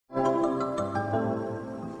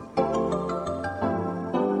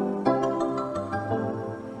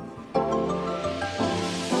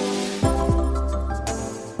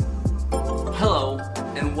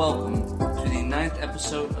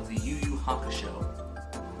episode of the Yu Yu Hakusho.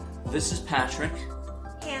 This is Patrick.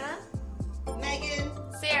 Hannah. Megan.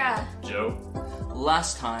 Sarah. Joe.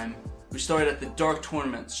 Last time, we started at the Dark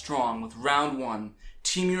Tournament strong with round 1.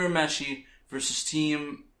 Team Urameshi versus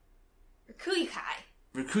Team...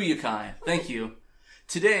 Rikuyukai. Thank you.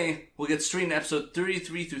 Today, we'll get straight into episode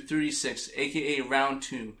 33 through 36, aka round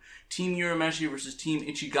 2. Team Urameshi versus Team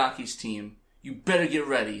Ichigaki's team. You better get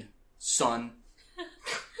ready, son.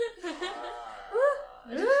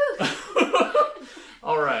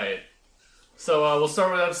 Alright. So we'll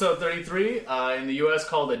start with episode 33. In the US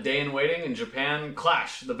called A Day in Waiting. In Japan,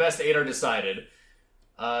 Clash. The best 8 are decided.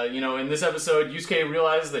 In this episode, Yusuke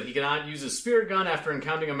realizes that he cannot use his spirit gun after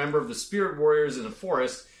encountering a member of the Spirit Warriors in a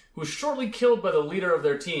forest, who is shortly killed by the leader of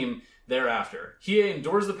their team thereafter. Hiei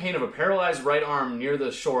endures the pain of a paralyzed right arm near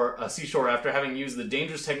the seashore after having used the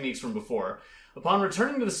dangerous techniques from before. Upon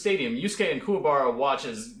returning to the stadium, Yusuke and Kuwabara watch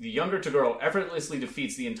as the younger Toguro effortlessly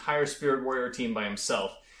defeats the entire Spirit Warrior team by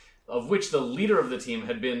himself, of which the leader of the team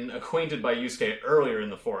had been acquainted by Yusuke earlier in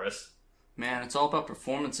the forest. Man, it's all about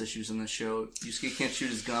performance issues in this show. Yusuke can't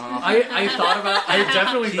shoot his gun off. I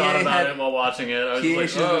definitely thought about it while watching it. I was Hiei like,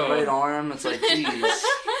 shoots his right arm. It's like, jeez.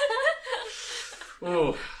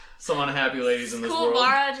 Ooh, some unhappy ladies in this world.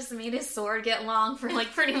 Kuwabara just made his sword get long for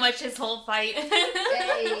pretty much his whole fight.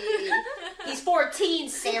 Hey. He's 14,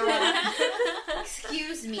 Sarah.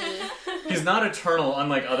 Excuse me. He's not eternal,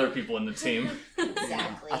 unlike other people in the team.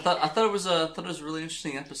 Exactly. I thought it was a really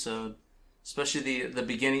interesting episode, especially the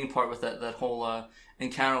beginning part with that whole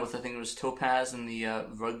encounter with, I think it was Topaz and the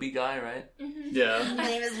rugby guy, right? Mm-hmm. Yeah. My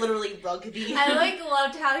name is literally Rugby. I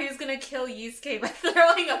loved how he was gonna kill Yusuke by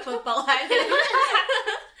throwing a football at him.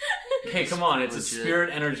 Hey, come on! It's a spirit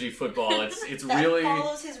energy football. It's that really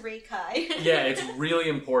follows his Reikai. Yeah, it's really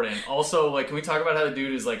important. Also, can we talk about how the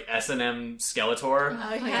dude is S&M Skeletor?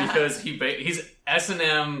 Oh yeah. Because he's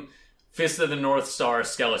S&M Fist of the North Star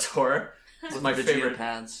Skeletor. It's my favorite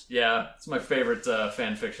pads. Yeah, it's my favorite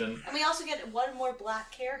fan fiction. And we also get one more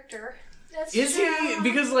black character. Is he?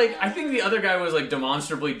 Because, I think the other guy was,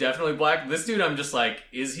 demonstrably definitely black. This dude, I'm just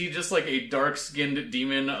is he just, a dark-skinned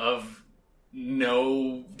demon of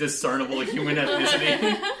no discernible human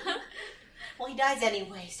ethnicity? Well, he dies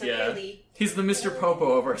anyway, so really... He's the Mr.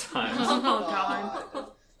 Popo of our times. Oh, God.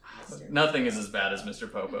 Nothing is as bad as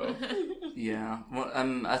Mr. Popo. Yeah. Well,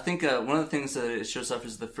 I think one of the things that it shows up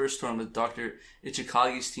is the first storm with Dr.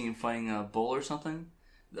 Ichikagi's team fighting a bull or something.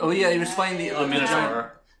 Oh, yeah, he was fighting the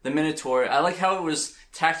Minotaur. The Minotaur. I like how it was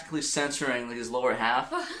tactically censoring his lower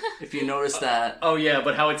half, if you notice that. Oh, yeah,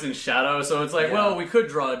 but how it's in shadow, so it's well, we could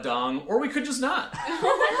draw a dong, or we could just not.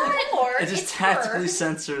 Or it just tactically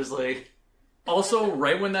censors, Also,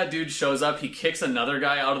 right when that dude shows up, he kicks another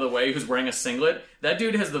guy out of the way who's wearing a singlet. That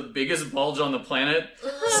dude has the biggest bulge on the planet.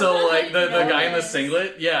 So, the guy in the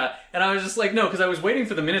singlet, yeah. And I was just no, because I was waiting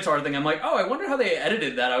for the Minotaur thing. I'm I wonder how they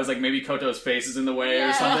edited that. I was maybe Koto's face is in the way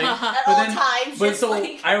or something. At all times. But so,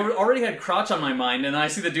 I already had crotch on my mind, and I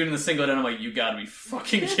see the dude in the singlet, and I'm you gotta be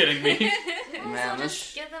fucking kidding me. Man,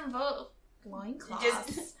 just give them both loincloths.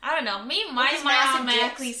 Just, I don't know. Maybe mine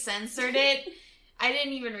automatically censored it. I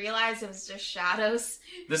didn't even realize it was just shadows.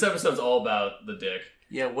 This episode's all about the dick.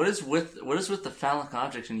 Yeah, what is with the phallic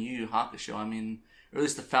objects in Yu Yu Hakusho? I mean, or at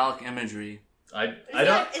least the phallic imagery. Isn't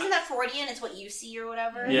that Freudian? It's what you see or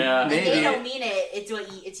whatever. Yeah, maybe. They don't mean it. It's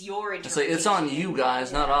it's your interpretation. It's on you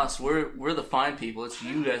guys, not us. We're the fine people. It's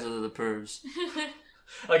you guys that are the pervs.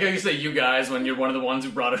 Like how you say "you guys" when you're one of the ones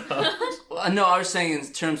who brought it up. Well, no, I was saying in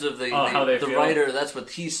terms of the writer. That's what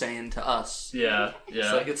he's saying to us. Yeah.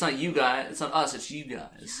 It's it's not you guys. It's not us. It's you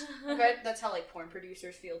guys. Okay, that's how porn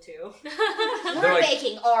producers feel too. We're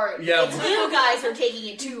making art. Yeah, it's you guys are taking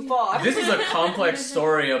it too far. This is a complex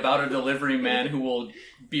story about a delivery man who will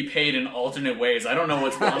be paid in alternate ways. I don't know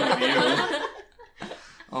what's wrong with you.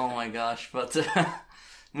 Oh my gosh! But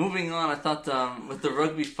moving on, I thought with the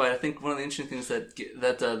rugby fight, I think one of the interesting things that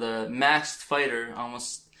the maxed fighter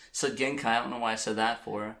almost said Genkai. I don't know why I said that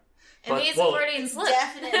for. It means Freudian slip.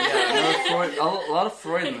 Definitely. Yeah, a lot of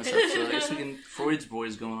Freud in this episode. I guess we can Freud's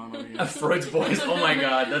boys going on over here. Freud's boys. Oh my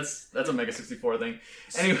god, that's a Mega 64 thing.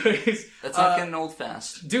 Anyways, that's not getting old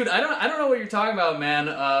fast, dude. I don't know what you're talking about, man.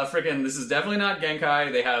 Frickin', this is definitely not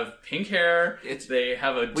Genkai. They have pink hair. They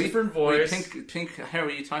have a different voice. Pink hair.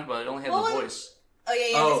 What are you talking about? It only had the voice. Oh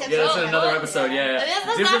yeah. Oh yeah, that's in another episode. Yeah.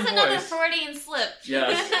 That's another Freudian slip. Yeah.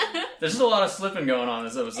 There's just a lot of slipping going on in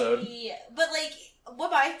this episode. Yeah, but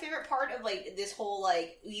what my favorite part of, like, this whole,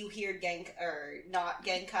 like, you hear not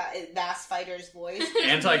Genkai, mass fighter's voice.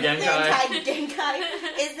 Anti-Genkai. Anti-Genkai.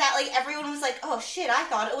 Is that, like, everyone was like, oh shit, I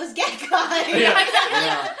thought it was Genkai.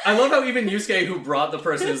 Yeah. I love how even Yusuke, who brought the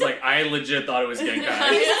person, is like, I legit thought it was Genkai. Who is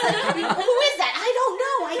that? I don't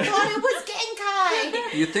know. I thought it was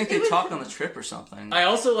Genkai. You'd think they'd talk on the trip or something. I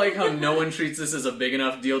also like how no one treats this as a big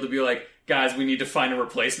enough deal to be like, guys, we need to find a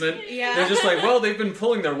replacement. Yeah. They're just like, well, they've been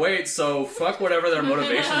pulling their weight, so fuck whatever their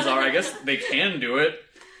motivations are. I guess they can do it.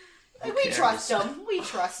 We trust them.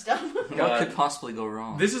 What could possibly go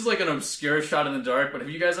wrong? This is like an obscure shot in the dark, but have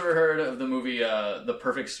you guys ever heard of the movie The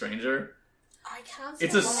Perfect Stranger? I can't.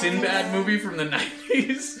 It's a Sinbad movie from the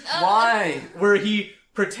 90s. Why? Where he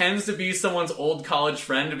pretends to be someone's old college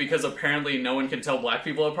friend because apparently no one can tell black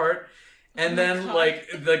people apart. And then, like,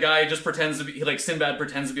 the guy just pretends to be, like, Sinbad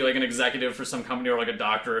pretends to be, like, an executive for some company or, like, a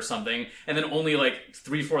doctor or something. And then only, like,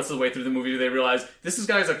 3/4 of the way through the movie do they realize, this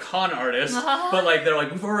guy's a con artist. But, like, they're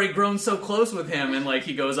like, we've already grown so close with him. And, like,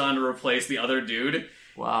 he goes on to replace the other dude.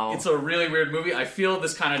 Wow. It's a really weird movie. I feel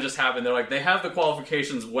this kind of just happened. They're like, they have the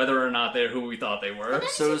qualifications whether or not they're who we thought they were. The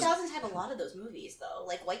 2000s had a lot of those movies, though.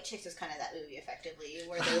 Like, White Chicks was kind of that movie, effectively,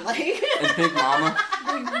 where they're like... And Big Mama.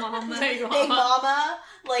 Big Mama.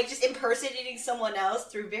 Like, just impersonating someone else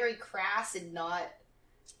through very crass and not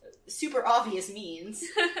super obvious means.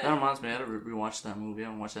 That reminds me, I had to rewatch that movie. I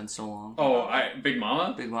haven't watched that in so long. Oh, Big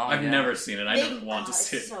Mama? Big Mama, I've never seen it. I don't want to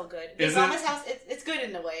see it. It's so good. Is Big Mama's House, it's good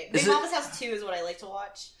in a way. Big Mama's House 2 is what I like to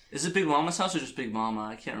watch. Is it Big Mama's House or just Big Mama?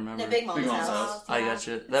 I can't remember. No, Big Mama's House. I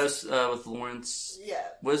gotcha. That was with Lawrence. Yeah.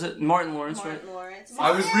 Was it Martin Lawrence, right? Lawrence.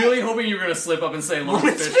 I was really hoping you were going to slip up and say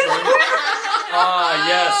Lawrence Fishburne.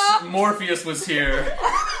 Yes, Morpheus was here.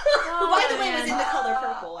 Who, by the way, was in The Color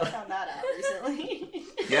Purple. I found that out recently.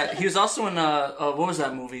 Yeah, he was also in, what was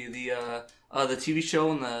that movie? The TV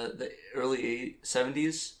show in the early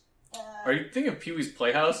 70s? Are you thinking of Pee-wee's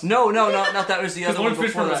Playhouse? No, not that. Was the other one.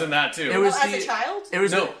 Lawrence Fishburne was in that too. It was as a child? It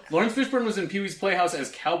was Lawrence Fishburne was in Pee-wee's Playhouse as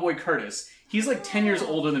Cowboy Curtis. He's like 10 years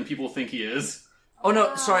older than people think he is. Oh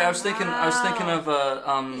no, sorry. I was thinking of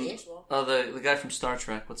the guy from Star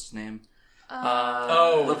Trek. What's his name?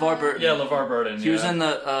 LeVar Burton. Yeah, LeVar Burton. He was in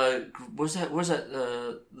the was that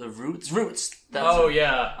the Roots?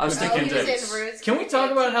 Yeah. I was thinking. He was in Roots. Can we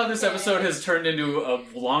talk about how this episode has turned into a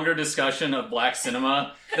longer discussion of black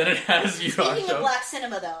cinema than it has Yu Yu Hakusho? Speaking of black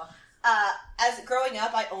cinema, though, as growing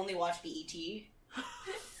up, I only watched BET.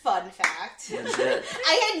 Fun fact.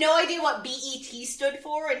 I had no idea what BET stood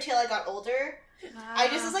for until I got older. I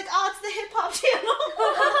just was like, oh, it's the hip hop channel.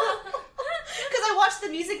 Because I watched the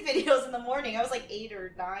music videos in the morning. I was like 8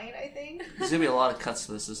 or 9, I think. There's gonna be a lot of cuts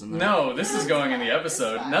to this, isn't there? No, this is going in the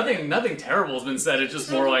episode. Nothing terrible has been said. It's just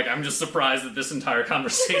more like I'm just surprised at this entire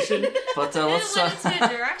conversation. But let's into a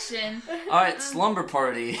direction. All right, slumber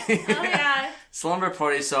party. Oh yeah. Slumber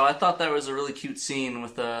party. So I thought that was a really cute scene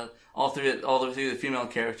with all three of the female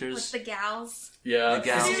characters. With the gals. Yeah. The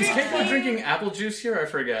gals. Is Keiko drinking apple juice here? I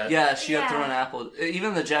forget. Yeah, she had thrown an apple.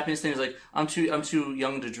 Even the Japanese thing was like, I'm too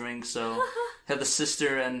young to drink, so had the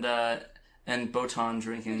sister and Botan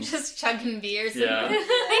drinking. Just chugging beers. Yeah.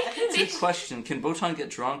 Good question. Can Botan get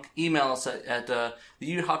drunk? Email us at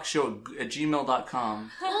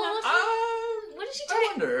theyuhawkshow@gmail.com. What did she I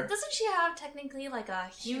wonder. Doesn't she have technically like a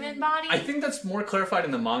human body? I think that's more clarified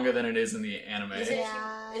in the manga than it is in the anime. Is it?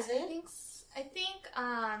 Yeah. Is it? I think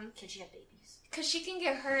Can she have babies? because she can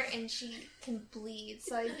get hurt and she can bleed,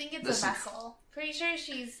 so I think it's a vessel. Pretty sure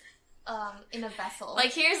she's in a vessel.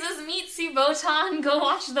 Like, here's this meat suit, Botan, go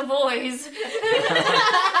watch The Boys.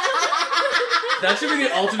 That should be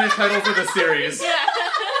the alternate title for the series. Yeah.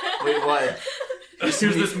 Wait, what? Here's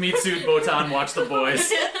this meat suit, Botan, watch The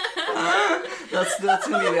Boys. That's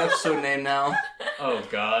gonna be the episode name now. Oh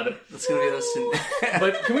God. That's gonna be the.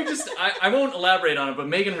 But can we just? I won't elaborate on it. But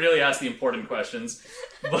Megan really asked the important questions.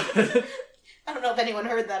 But I don't know if anyone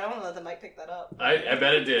heard that. I don't know if they might pick that up. I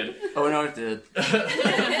bet it did. Oh no, it did.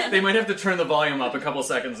 They might have to turn the volume up a couple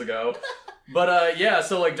seconds ago. But yeah,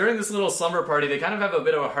 so like during this little slumber party, they kind of have a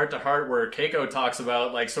bit of a heart-to-heart where Keiko talks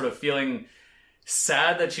about like sort of feeling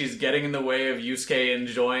sad that she's getting in the way of Yusuke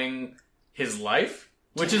enjoying his life.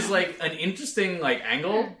 Which is, like, an interesting, like,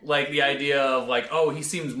 angle. Like, the idea of, like, oh, he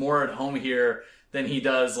seems more at home here than he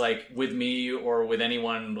does, like, with me or with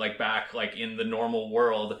anyone, like, back, like, in the normal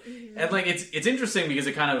world. Mm-hmm. And, like, it's interesting because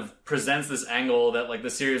it kind of presents this angle that, like, the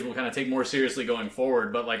series will kind of take more seriously going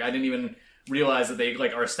forward. But, like, I didn't even realize that they,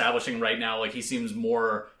 like, are establishing right now, like, he seems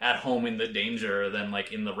more at home in the danger than,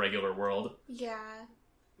 like, in the regular world. Yeah.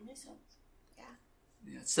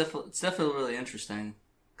 Yeah, it's definitely a really interesting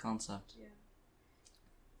concept. Yeah.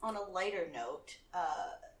 On a lighter note,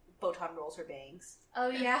 Botan rolls her bangs. Oh,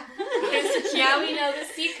 yeah. Yeah, we know the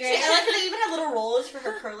secret. I like that they even have little rollers for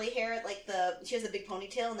her curly hair. Like, she has a big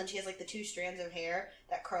ponytail, and then she has, like, the 2 strands of hair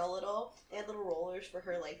that curl a little. They had little rollers for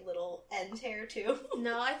her, like, little end hair, too.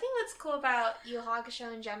 No, I think what's cool about Yu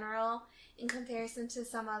Hakusho in general, in comparison to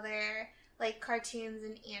some other, like, cartoons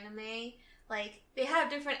and anime, like, they have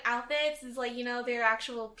different outfits. It's like, they're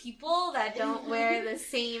actual people that don't wear the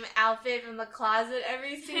same outfit from the closet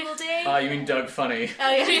every single day. You mean Doug Funny?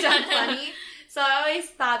 Oh, yeah, Doug Funny. So I always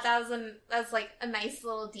thought that was like a nice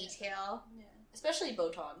little detail. Yeah. Especially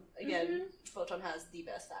Botan. Again, Botan has the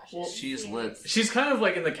best fashion. Well, she's lit. She's kind of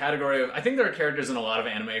like in the category of, I think there are characters in a lot of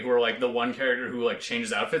anime who are like the one character who like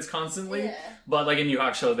changes outfits constantly. Yeah. But like in Yu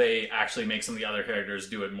Hakusho, they actually make some of the other characters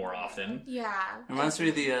do it more often. Yeah. It reminds me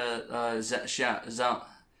of the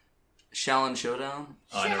Shaolin Showdown.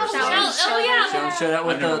 Oh, I never saw yeah. Shaolin Showdown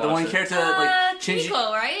with the one character that like changes.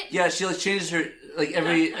 Nico, right? Yeah, she like changes her like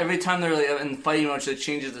every time they're like in fighting mode, she like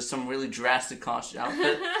changes to some really drastic costume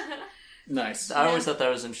outfit. Nice. I always thought that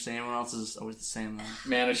was interesting. Everyone else is always the same though.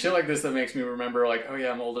 Man, a shit like this that makes me remember like, oh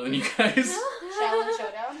yeah, I'm older than you guys. Shaolin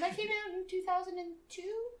Showdown that came out in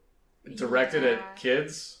 2002. Directed at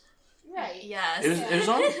kids. Right. Yes. It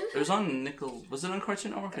was on Was it on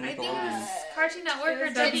Cartoon Network or Nickelodeon? I think it was Cartoon Network or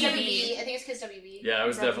WB. I think it's Kids WB. Yeah, I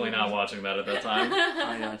was definitely not watching that at that time.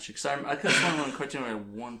 I got you. Because I could have sworn on Cartoon Network at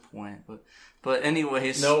one point, but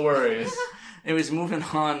anyways. No worries. Anyways, moving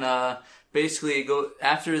on. Basically,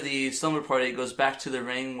 after the slumber party, it goes back to the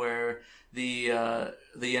ring where the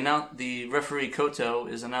referee Koto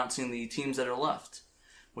is announcing the teams that are left,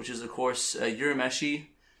 which is of course Urameshi,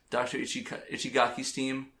 Dr. Ichigaki's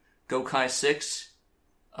team, Gokai 6.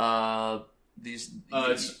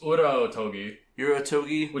 It's Uraotogi.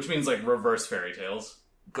 Uraotogi, which means like reverse fairy tales.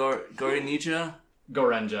 Gorenja.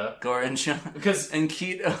 Because and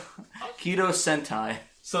Kido Sentai.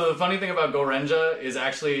 So the funny thing about Gorenja is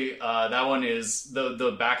actually that one is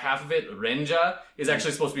the back half of it, Renja, is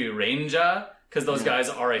actually supposed to be Renja because those guys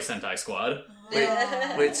are a Sentai squad.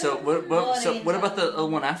 Wait. So what about the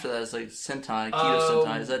one after that? It's like Sentai, Kido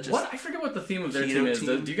Sentai. Is that just what? I forget what the theme of their team is.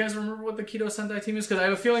 Do you guys remember what the Kido Sentai team is? Because I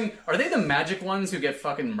have a feeling, are they the magic ones who get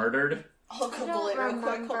fucking murdered? I'll Google it real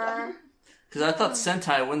quick. Hold on. Because I thought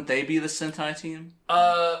Sentai, wouldn't they be the Sentai team?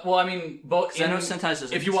 Well, I mean, both. I know Sentai's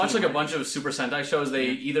is if you watch like a bunch of Super Sentai shows, they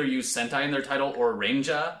either use Sentai in their title or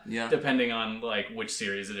Renja, depending on like which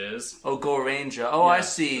series it is. Oh, Gorenja. Oh, yeah. I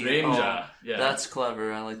see. Renja. Yeah, that's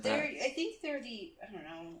clever. I like that. I think they're the. I don't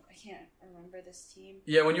know. I can't remember this team.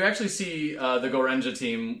 Yeah, when you actually see the Gorenja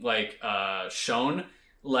team like shown,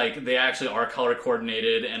 like they actually are color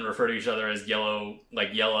coordinated and refer to each other as yellow,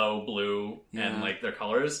 blue, and like their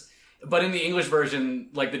colors. But in the English version,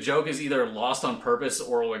 like the joke is either lost on purpose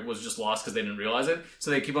or like was just lost because they didn't realize it. So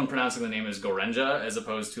they keep on pronouncing the name as Gorenja as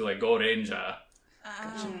opposed to like Gorenja.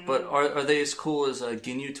 Gotcha. But are they as cool as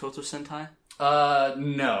Ginyu Toto Sentai?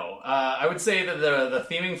 No. I would say that the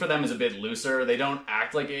theming for them is a bit looser. They don't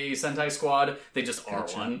act like a Sentai squad. They just are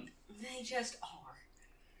one. They just are.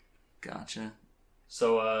 Gotcha.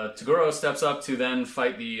 So Toguro steps up to then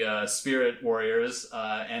fight the Spirit Warriors,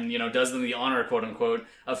 and does them the honor, quote unquote,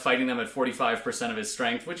 of fighting them at 45% of his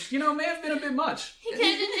strength, which may have been a bit much. He could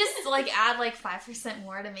just add 5%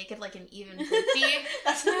 more to make it an even 50.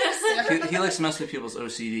 That's not he likes messing with people's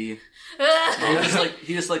OCD.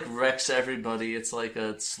 he just wrecks everybody. It's like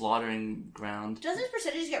a slaughtering ground. Doesn't his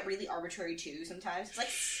percentages get really arbitrary too? Sometimes it's like.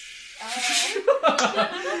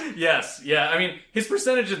 Yes, yeah. I mean, his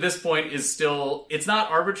percentage at this point is still, it's not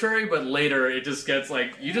arbitrary, but later it just gets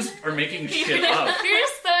you just are making shit up. You're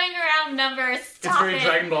just throwing around numbers. It's very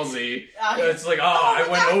Dragon Ball Z. It's like, I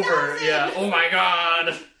went over. Yeah, oh my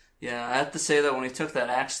god. Yeah, I have to say that when he took that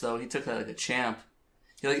axe, though, he took that like a champ.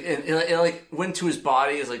 It went to his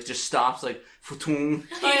body, just stops, futung.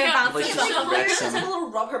 It's like a little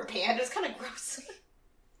rubber band. It's kind of gross.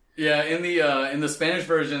 Yeah, in the Spanish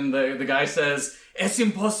version, the guy says, "Es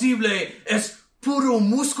imposible, es puro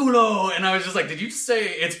músculo," and I was just like, "Did you just say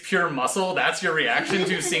it's pure muscle? That's your reaction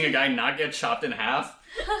to seeing a guy not get chopped in half?"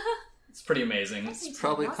 It's pretty amazing. It's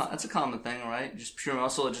probably that's a common thing, right? Just pure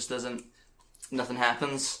muscle. It just doesn't. Nothing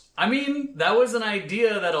happens. I mean, that was an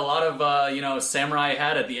idea that a lot of samurai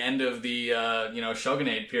had at the end of the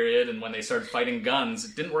shogunate period, and when they started fighting guns,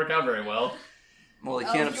 it didn't work out very well. Well, they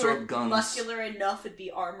can't absorb guns. Muscular enough, it'd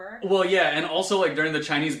be armor. Well, yeah, and also during the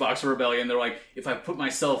Chinese Boxer Rebellion, they're like, if I put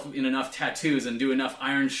myself in enough tattoos and do enough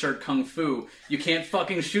iron shirt kung fu, you can't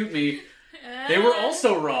fucking shoot me. They were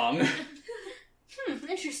also wrong.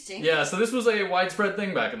 Interesting. Yeah, so this was a widespread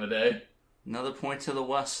thing back in the day. Another point to the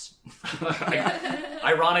west.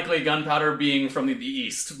 Ironically, gunpowder being from the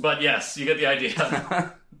east, but yes, you get the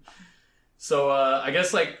idea. So, I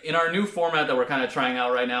guess, like, in our new format that we're kind of trying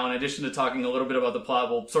out right now, in addition to talking a little bit about the plot,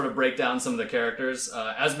 we'll sort of break down some of the characters.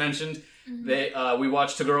 As mentioned, we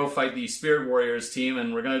watched Toguro fight the Spirit Warriors team,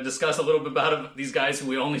 and we're going to discuss a little bit about these guys who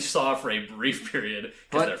we only saw for a brief period,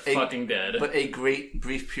 because they're fucking dead. But a great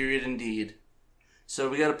brief period indeed. So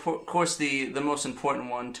we got, of course, the most important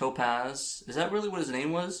one, Topaz. Is that really what his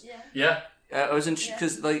name was? Yeah. I wasn't,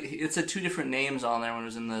 because like it said 2 different names on there when it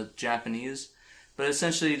was in the Japanese. But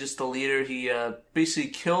essentially, just the leader, he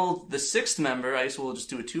basically killed the 6th member. I guess we'll just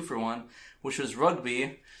do a 2-for-1, which was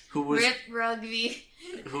Rugby, who was Rip Rugby,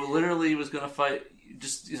 who literally was gonna fight.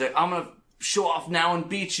 He's like, I'm gonna show off now and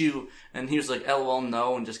beat you, and he was like, LOL,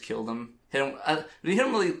 no, and just killed him. Hit him. He hit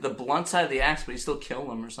him with the blunt side of the axe, but he still killed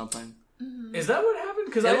him or something. Is that what happened?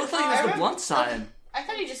 Because it looked like it was the blunt side. I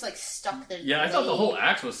thought he just like stuck the. Yeah, I thought the whole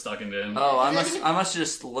axe was stuck into him. Oh, I must have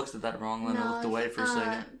just looked at that wrong and looked away for a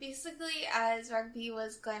second. Basically, as Rugby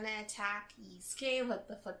was going to attack Yusuke with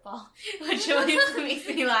the football, which always makes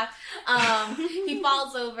me laugh, he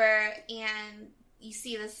falls over and you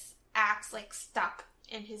see this axe like stuck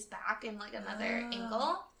in his back in like another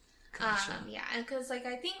angle. Gotcha. Yeah, and because like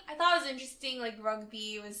I thought it was interesting. Like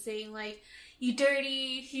Rugby was saying like, "You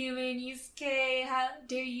dirty human, Yusuke! How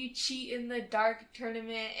dare you cheat in the dark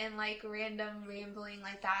tournament?" and like random rambling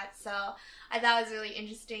like that. So I thought it was really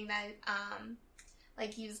interesting that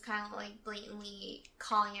like he was kind of like blatantly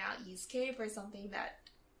calling out Yusuke for something that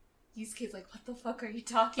Yusuke's like, "What the fuck are you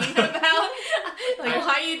talking about? Like,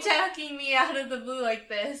 why are you attacking me out of the blue like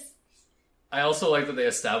this?" I also like that they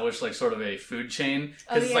established, like, sort of a food chain.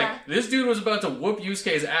 Because it's like, this dude was about to whoop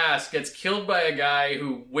Yusuke's ass, gets killed by a guy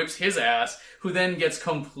who whips his ass, who then gets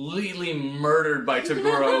completely murdered by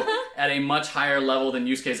Toguro at a much higher level than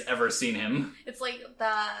Yusuke's ever seen him. It's like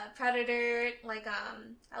the predator, like,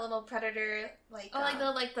 a little predator, like... Oh,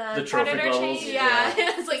 like the trophic predator levels. chain? Yeah.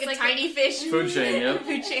 It's like a tiny fish. Food chain, yep.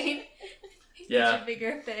 Food chain. Yeah. A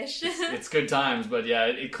bigger fish. It's good times, but yeah,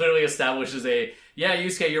 it clearly establishes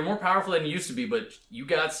Yusuke, you're more powerful than you used to be, but you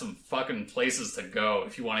got some fucking places to go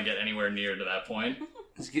if you want to get anywhere near to that point.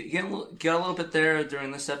 Get a little bit there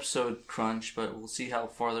during this episode crunch, but we'll see how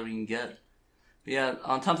farther we can get. But yeah,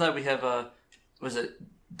 on top of that we have, was it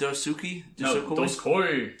Dosuki? No,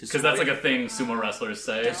 Doskoi. Because that's like a thing sumo wrestlers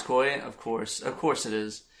say. Doskoi, of course it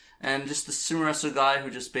is. And just the sumo wrestler guy who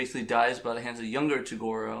just basically dies by the hands of younger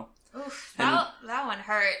Toguro. Oof, that one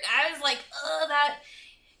hurt. I was like, ugh,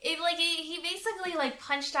 he basically like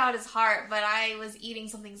punched out his heart, but I was eating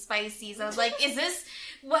something spicy, so I was like, is this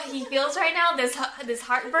what he feels right now? This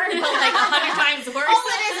heartburn, but like 100 times worse. All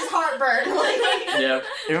it is heartburn. Yeah.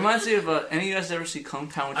 It reminds me of any of you guys ever see Kung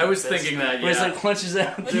Pao? I was thinking that, yeah. Where it's like punches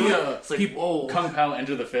out through it. It's like, whoa. Kung Pao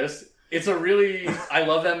Enter the Fist. It's I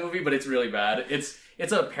love that movie, but it's really bad. It's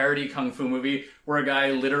a parody kung fu movie where a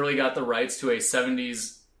guy literally got the rights to a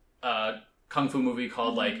 70s kung fu movie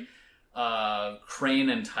called like Crane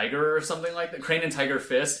and Tiger or something like that. Crane and Tiger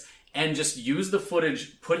Fist. And just used the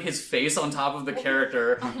footage, put his face on top of the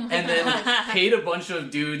character, and then paid a bunch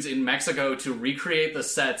of dudes in Mexico to recreate the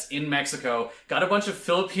sets in Mexico. Got a bunch of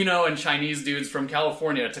Filipino and Chinese dudes from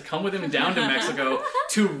California to come with him down to Mexico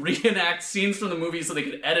to reenact scenes from the movie so they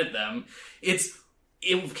could edit them. It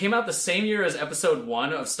came out the same year as Episode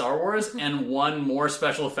 1 of Star Wars and won more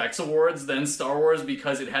special effects awards than Star Wars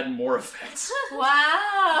because it had more effects.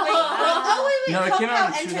 Wow. Wait. No, it came out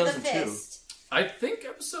in Enter the 2002. Fist. I think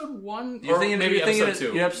Episode 1, You're or thinking, maybe Episode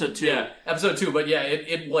 2. You're Episode 2. Yeah, Episode 2, but yeah,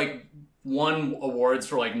 it like won awards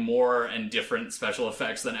for like more and different special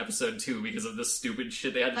effects than Episode 2 because of the stupid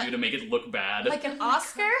shit they had to do to make it look bad. Like an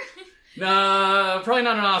Oscar? Nah, probably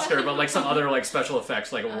not an Oscar, but like some other like special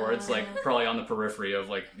effects like awards, like probably on the periphery of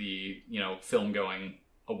like the, film going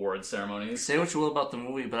award ceremonies. Say what you will about the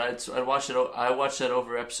movie, but I'd watch it. I watched that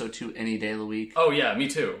over Episode 2 any day of the week. Oh yeah, me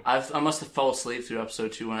too. I must have fell asleep through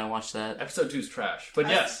Episode 2 when I watched that. Episode 2's trash, but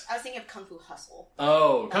yes. I was thinking of Kung Fu Hustle.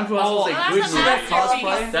 Oh, Kung Fu Hustle is a good movie. that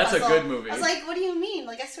cosplay? That's a good movie. I was like, what do you mean?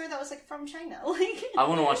 Like, I swear that was like from China. I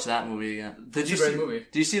want to watch that movie again. Did you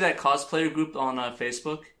see that cosplayer group on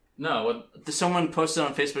Facebook? No, what? Someone posted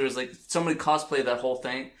on Facebook. It was like somebody cosplayed that whole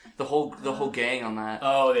thing, the whole gang on that.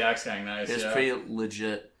 Oh, the Axe Gang, nice. It's pretty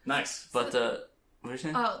legit. Nice. But what are you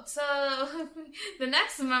saying? Oh, so the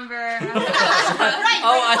next member. I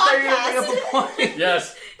thought you were bringing up a point.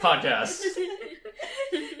 Yes, podcast.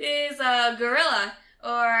 Is Gorilla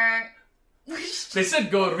or. They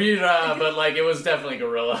said gorilla, but like it was definitely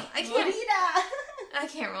gorilla. I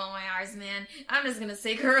can't roll my R's, man. I'm just gonna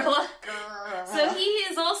say gorilla. So he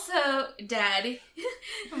is also dead,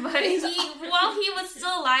 but while he was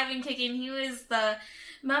still alive and kicking, he was the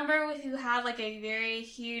member who had like a very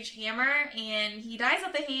huge hammer, and he dies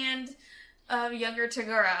at the hand younger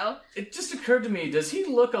Toguro. It just occurred to me, does he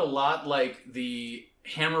look a lot like the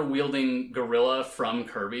hammer-wielding gorilla from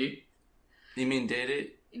Kirby? You mean Data?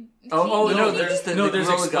 There's gorilla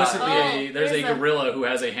explicitly guy. there's a gorilla who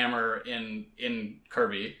has a hammer in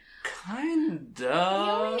Kirby. Kinda.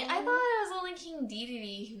 I thought it was only King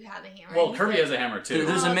Dedede who had a hammer. Well, Kirby has a hammer too.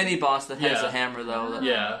 There's a mini boss that has Yeah. a hammer though.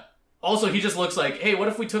 Yeah. Also, he just looks like, hey, what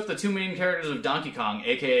if we took the two main characters of Donkey Kong,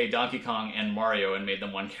 aka Donkey Kong and Mario, and made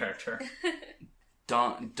them one character?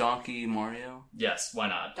 Donkey Mario? Yes, why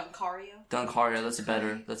not?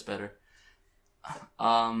 Doncario. That's better.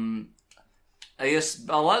 I guess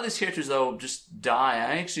a lot of these characters though just die.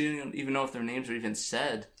 I actually don't even know if their names are even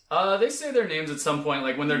said. They say their names at some point,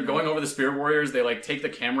 like when they're going over the Spirit Warriors, they like take the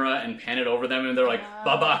camera and pan it over them, and they're like,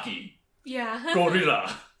 Babaki, Yeah.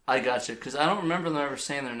 Gorilla. I gotcha, because I don't remember them ever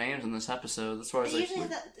saying their names in this episode. That's why I was They like, usually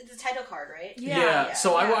have the title card, right? Yeah,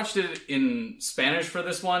 so I watched it in Spanish for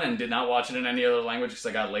this one and did not watch it in any other language because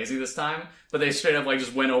I got lazy this time. But they straight up like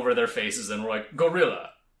just went over their faces and were like, Gorilla,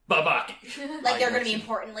 Babaki. Like they're going to be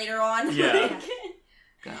important later on. Yeah.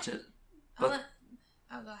 gotcha. Go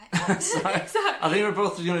ahead. Sorry. I think we're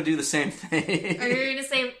both going to do the same thing. Are you going to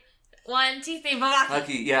say 1, 2, 3, Babaki?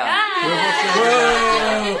 Lucky, yeah.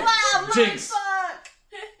 Ah! Wow, Jinx. fuck!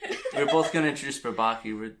 We're both going to introduce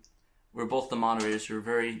Babaki. We're both the moderators. We're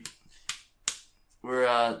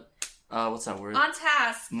what's that word? On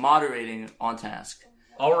task. Moderating on task.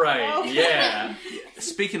 All right, yeah.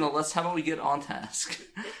 Speaking of, how about we get on task?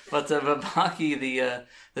 But Babaki,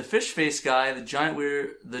 the fish face guy, the giant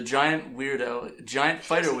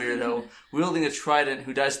fighter weirdo, wielding a trident,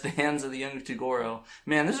 who dies at the hands of the younger Toguro.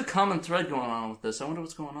 Man, there's a common thread going on with this. I wonder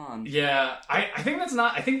what's going on. Yeah, I think that's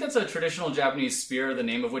not. I think that's a traditional Japanese spear, the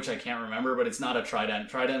name of which I can't remember, but it's not a trident.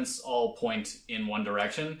 Tridents all point in one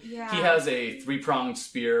direction. Yeah. He has a 3-pronged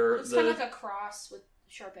spear. It's kind of like a cross with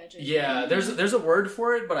sharp edges. Yeah, there's a word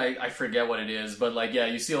for it, but I forget what it is. But like, yeah,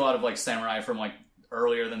 you see a lot of like samurai from like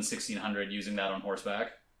earlier than 1600 using that on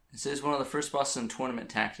horseback. This is one of the first bosses in Tournament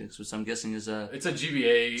Tactics, which I'm guessing is It's a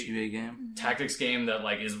GBA game. tactics game that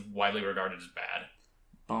like is widely regarded as bad.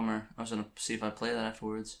 Bummer. I was gonna see if I play that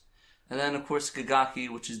afterwards. And then of course Gagaki,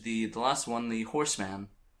 which is the last one, the Horseman.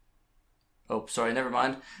 Oh, sorry, never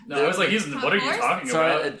mind. No, I was like, what are you talking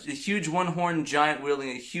Sorry, about? a huge one-horned giant wielding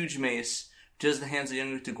a huge mace, just the hands of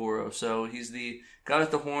younger Toguro. So he's the guy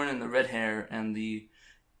with the horn and the red hair and the.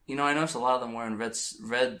 You know, I noticed a lot of them wearing red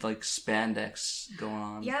like spandex going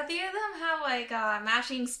on. Yeah, the of them have like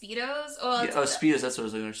matching speedos. Speedos. That's what I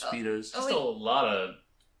was looking for. Speedos. Just a lot of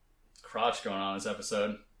crotch going on this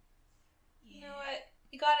episode. You know what?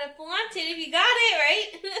 You gotta flaunt it if you got it, right?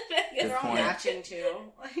 They're all point. matching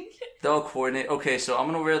too. They'll coordinate. Okay, so I'm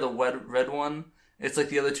gonna wear the red one. It's like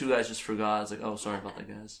the other two guys just forgot. It's like, oh, sorry about that,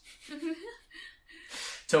 guys.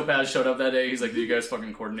 Topaz showed up that day. He's like, "Do you guys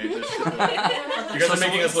fucking coordinate this shit? You guys are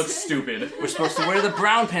making us look stupid." We're supposed to wear the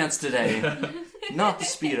brown pants today, not the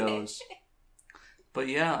Speedos. But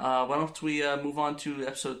yeah, why don't we move on to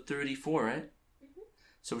episode 34, right? Mm-hmm.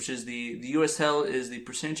 So, which is the U.S. title is the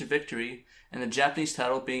percentage of victory, and the Japanese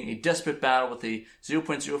title being a desperate battle with a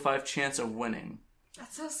 0.05 chance of winning.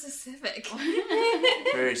 That's so specific.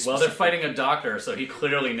 Very specific. Well, they're fighting a doctor, so he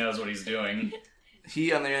clearly knows what he's doing.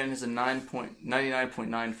 He, on the other end, has a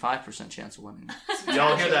 99.95% chance of winning.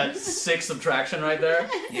 Y'all hear that sick subtraction right there?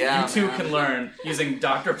 Yeah, You too man. can learn using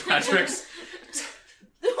Dr. Patrick's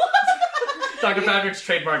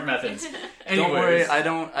trademark methods. Anyways, Don't worry, I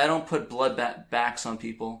don't put blood packs on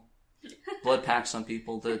people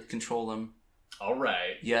to control them. All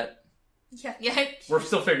right. Yet. Yeah. We're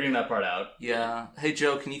still figuring that part out. Yeah. Hey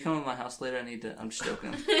Joe, can you come to my house later? I'm just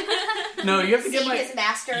joking. No, you have to get his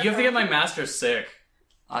master. You have to get my master sick.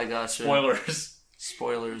 I gotcha.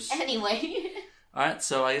 Spoilers. Anyway. Alright,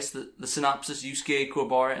 so I guess the synopsis: Yusuke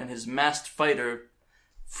Kuwabara and his masked fighter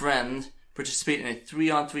friend participate in a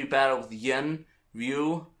 3-on-3 battle with Yen,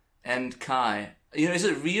 Ryu, and Kai. You know, is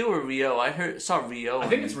it Ryu or Ryo? I saw Ryo. I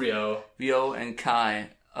think it's Ryo. Ryo and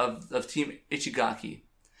Kai of Team Ichigaki.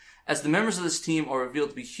 As the members of this team are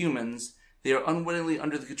revealed to be humans, they are unwittingly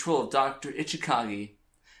under the control of Dr. Ichikage.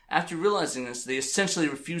 After realizing this, they essentially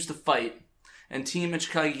refuse to fight, and Team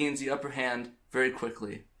Ichikage gains the upper hand very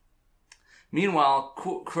quickly. Meanwhile,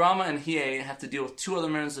 Kurama and Hiei have to deal with two other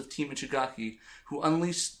members of Team Ichigaki who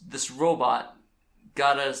unleash this robot,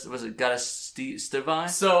 Stivai?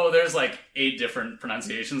 So there's like 8 different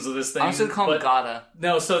pronunciations of this thing. I'm just gonna call him Gata.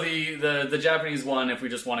 No, so the Japanese one, if we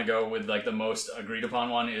just want to go with like the most agreed upon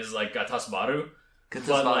one, is like Gatasbaru.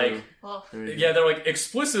 But like, yeah, they're like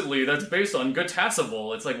explicitly that's based on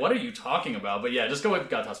Gatasable. It's like, what are you talking about? But yeah, just go with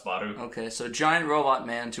Gatasbaru. Okay, so giant robot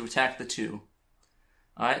man to attack the two.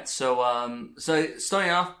 Alright, so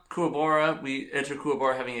starting off, we enter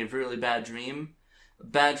Kuwabara having a really bad dream.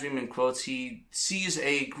 Bad dream in quotes. He sees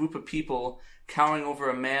a group of people cowering over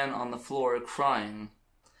a man on the floor crying.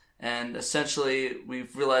 And essentially,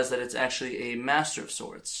 we've realized that it's actually a master of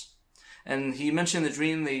sorts. And he mentioned in the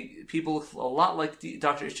dream the people look a lot like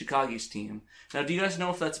Dr. Ichikagi's team. Now, do you guys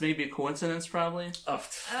know if that's maybe a coincidence, probably? Oh,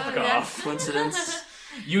 fuck off. Coincidence?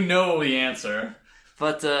 You know the answer.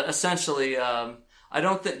 But essentially, I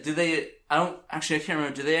can't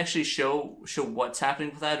remember. Do they actually show what's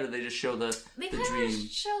happening with that, or do they just show the dream? They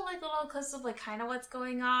show like little clips of like kind of what's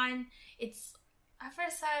going on. It's at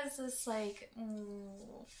first I was just like,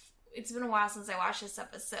 it's been a while since I watched this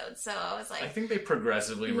episode, so I was like, I think they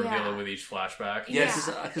progressively reveal it with each flashback. Yeah, it's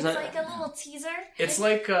like a little teaser. It's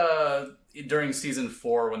like during season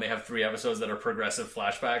 4 when they have 3 episodes that are progressive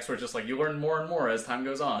flashbacks, where it's just like you learn more and more as time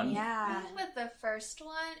goes on. Yeah. With the first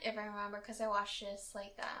one, if I remember, because I watched this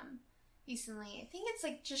like recently, I think it's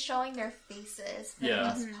like just showing their faces for the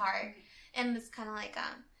most part, and it's kind of like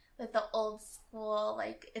the old school,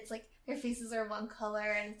 like it's like their faces are one color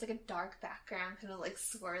and it's like a dark background, kind of like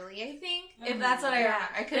swirly, I think. If that's what I remember.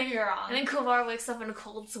 I could be wrong. And then Kuwabara wakes up in a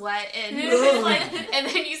cold sweat and he's like, and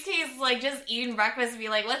then Yusuke is like just eating breakfast and be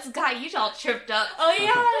like, what's got you all tripped up? Oh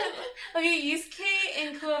yeah. Okay, Yusuke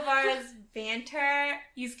and Kuwabara's banter.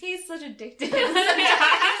 Yusuke is such addictive.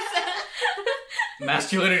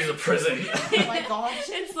 Masculinity is a prison. Oh my gosh.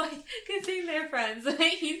 It's like, good thing they're friends.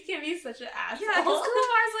 He can be such an asshole. Yeah, because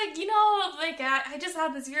Kuwabara's like, I just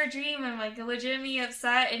had this weird dream and I'm like legitimately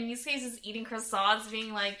upset, and Yusuke's just eating croissants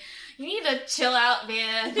being like, you need to chill out,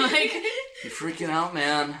 man. Like, you're freaking out,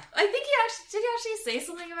 man. I think he actually say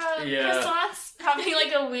something about croissants having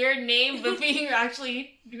like a weird name but being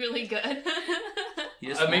actually really good.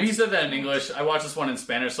 Maybe he said that in English. I watched this one in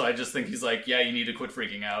Spanish, so I just think he's like, yeah, you need to quit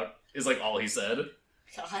freaking out, is like all he said.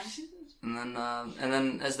 Gosh. And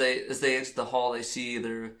then as they exit the hall, they see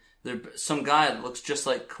there some guy that looks just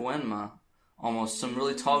like Koenma, almost some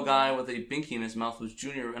really tall guy with a binky in his mouth with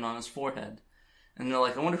Junior written on his forehead. And they're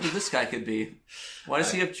like, I wonder who this guy could be. Why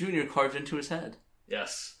does he have Junior carved into his head?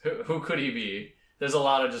 Yes, who could he be? There's a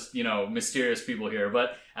lot of just mysterious people here,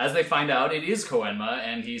 but as they find out, it is Koenma,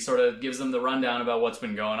 and he sort of gives them the rundown about what's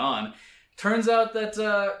been going on. Turns out that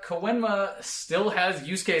Koenma still has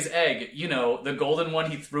Yusuke's egg. The golden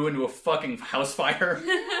one he threw into a fucking house fire.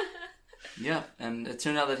 Yeah, and it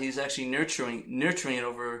turned out that he's actually nurturing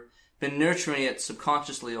it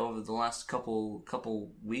subconsciously over the last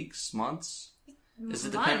couple weeks, months. Is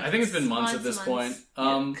it depend? I think it's been months at this point.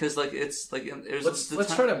 Because let's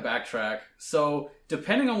try to backtrack. So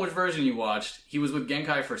depending on which version you watched, he was with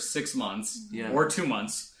Genkai for 6 months or 2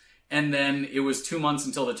 months. And then it was 2 months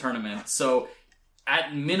until the tournament. So,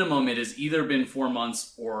 at minimum, it has either been 4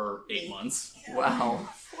 months or 8 months. Wow,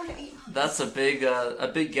 4 to 8 months. That's a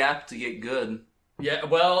big gap to get good. Yeah,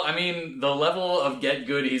 well, I mean, the level of get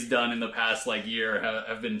good he's done in the past year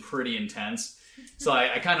have been pretty intense. So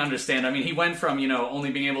I kind of understand. I mean, he went from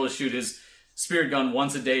only being able to shoot his spirit gun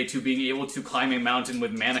once a day to being able to climb a mountain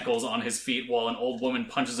with manacles on his feet while an old woman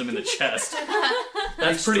punches him in the chest.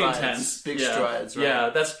 That's pretty intense. Big strides, right? Yeah,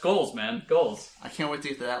 that's goals, man. Goals. I can't wait to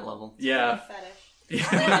get to that level. Yeah. Fetish. It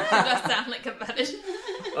does sound like a fetish.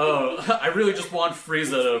 Oh, I really just want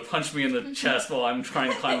Frieza to punch me in the chest while I'm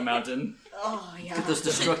trying to climb a mountain. Oh, yeah. Get those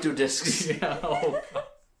destructo discs. Yeah. Oh.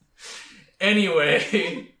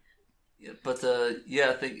 Anyway. But, I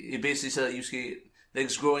think he basically said that Yusuke...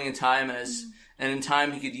 It's growing in time, and in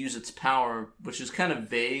time he could use its power, which is kind of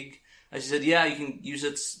vague. As he said, you can use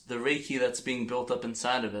the Reiki that's being built up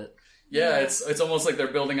inside of it. Yeah, it's almost like they're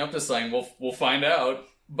building up to something. We'll find out.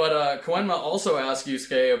 But Koenma also asked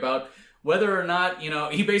Yusuke about whether or not,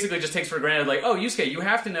 he basically just takes for granted, like, oh, Yusuke, you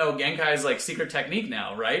have to know Genkai's, secret technique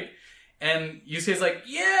now, right? And Yusuke's like,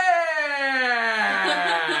 yeah!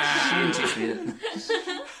 She didn't teach me it.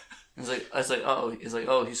 He's like,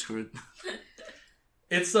 he's screwed.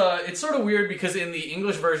 It's sort of weird because in the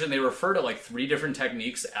English version they refer to 3 different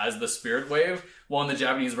techniques as the spirit wave, while in the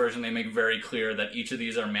Japanese version they make very clear that each of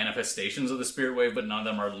these are manifestations of the spirit wave, but none of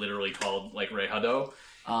them are literally called Reihado.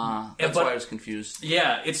 That's why I was confused.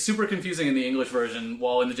 Yeah, it's super confusing in the English version,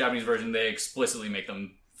 while in the Japanese version they explicitly make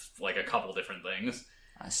them a couple different things.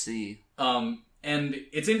 I see. And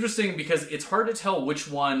it's interesting because it's hard to tell which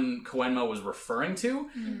one Koenma was referring to.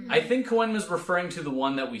 Mm-hmm. I think Koenma's referring to the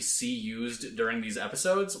one that we see used during these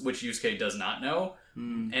episodes, which Yusuke does not know,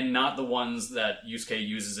 and not the ones that Yusuke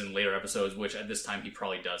uses in later episodes, which at this time he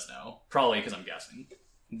probably does know. Probably because I'm guessing.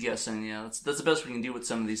 Guessing, yeah. That's the best we can do with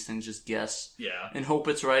some of these things, just guess. Yeah. And hope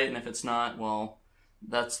it's right, and if it's not, well,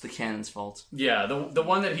 That's the cannon's fault. Yeah, the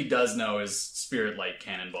one that he does know is Spirit Light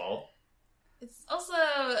Cannonball. It's also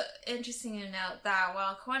interesting to note that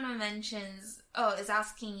while Koenma is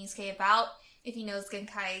asking Yusuke about if he knows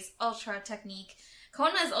Genkai's Ultra technique,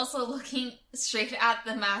 Koenma is also looking straight at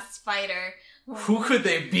the masked fighter. Who could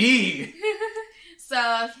they be?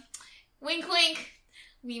 So, wink wink,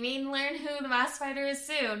 we may learn who the masked fighter is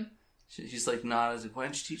soon. She's like, nah, why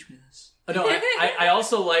didn't you teach me this? No, I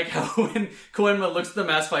also like how when Koenma looks at the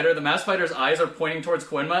masked fighter's eyes are pointing towards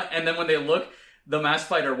Koenma, and then when they look, the masked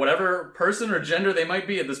fighter, whatever person or gender they might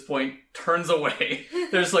be at this point, turns away.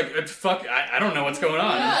 There's like, fuck, I don't know what's going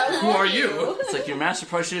on. Yeah, who are you? It's like your master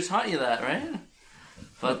probably should have taught you that, right?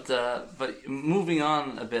 But moving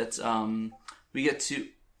on a bit, we get to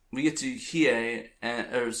Hiei,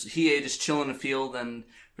 or Hiei just chilling in the field, and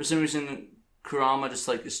for some reason Kurama just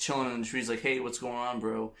like is chilling in the trees, like, hey, what's going on,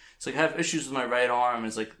 bro? It's like, I have issues with my right arm.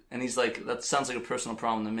 It's like, and he's like, that sounds like a personal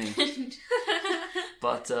problem to me.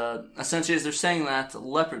 But essentially, as they're saying that,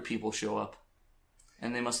 leopard people show up,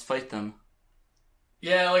 and they must fight them.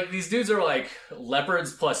 Yeah, like these dudes are like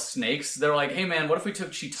leopards plus snakes. They're like, hey man, what if we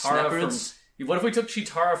took Chitara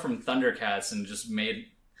from Thundercats and just made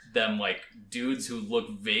them like dudes who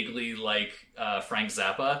look vaguely like Frank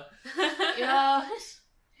Zappa? Yeah.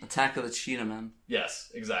 Attack of the Cheetah Men.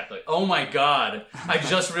 Yes, exactly. Oh my god. I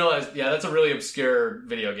just realized, yeah, that's a really obscure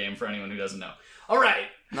video game for anyone who doesn't know. Alright.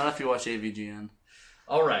 Not if you watch AVGN.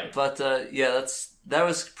 Alright. But yeah, that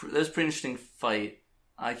was a pretty interesting fight.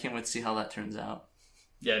 I can't wait to see how that turns out.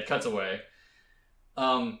 Yeah, it cuts away.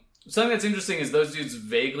 Something that's interesting is those dudes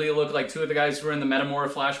vaguely look like two of the guys who were in the Metamora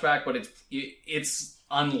flashback, but it's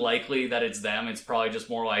unlikely that it's them. It's probably just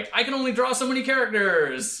more like, I can only draw so many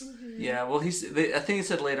characters. Yeah, well, I think he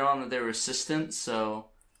said later on that they were assistants, so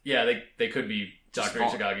yeah, they could be Dr.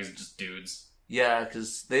 Ichigaki's just dudes. Yeah,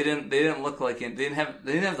 because they didn't look like it. They didn't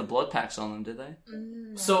have the blood packs on them, did they?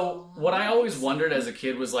 No. So what I always wondered as a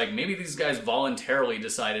kid was like, maybe these guys voluntarily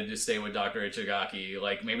decided to stay with Dr. Ichigaki.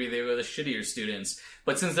 Like maybe they were the shittier students.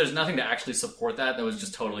 But since there's nothing to actually support that was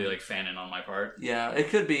just totally like fanon on my part. Yeah, it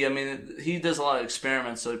could be. I mean, he does a lot of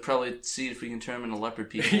experiments, so he'd probably see if we can turn them into leopard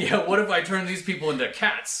people. Yeah, what if I turn these people into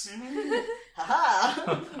cats?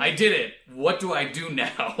 Haha. I did it. What do I do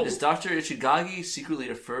now? Is Dr. Ichigaki secretly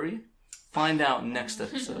a furry? Find out next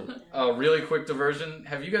episode. Really quick diversion.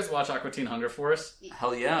 Have you guys watched Aqua Teen Hunger Force?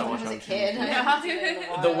 Hell yeah, I When watched I was a it.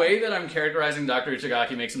 kid. The way that I'm characterizing Dr.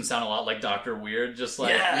 Ichigaki makes him sound a lot like Dr. Weird. Just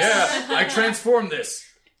like, Yes! yeah, I transformed this.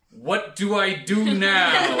 What do I do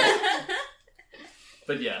now?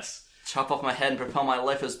 But yes. Chop off my head and propel my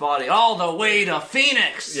lifeless body all the way to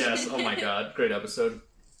Phoenix! Yes, oh my god, great episode.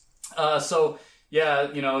 So, yeah,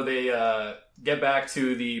 they get back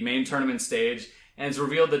to the main tournament stage, and it's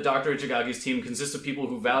revealed that Dr. Ichigaki's team consists of people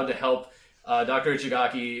who vowed to help Dr.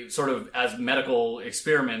 Ichigaki sort of as medical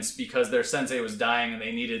experiments because their sensei was dying and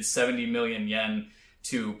they needed 70 million yen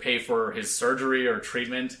to pay for his surgery or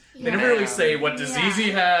treatment. Yeah. They never really say what disease he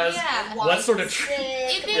has, Yeah. what sort of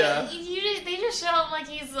They just show him like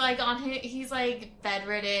he's like he's like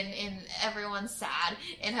bedridden and everyone's sad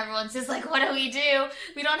and everyone's just like, what do?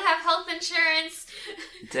 We don't have health insurance.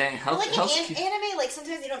 Dang, Like in anime, like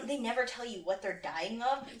sometimes they never tell you what they're dying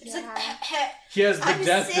of. It's like he has the I'm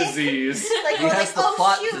death sick. disease. like He we're has like, the oh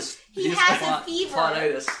plot. shoot, he has a fever.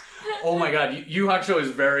 Plotitis. Oh my god, Yu Hakusho is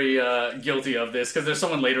very guilty of this, because there's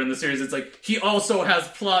someone later in the series, it's like, he also has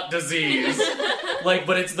plot disease.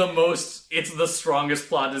 But it's the strongest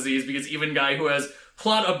plot disease, because even guy who has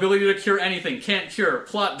plot ability to cure anything can't cure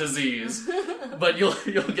plot disease. But you'll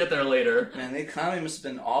get there later. Man, the economy must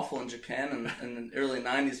have been awful in Japan in the early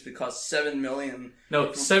 90s because 7 million... No,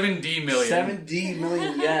 7D million. 7D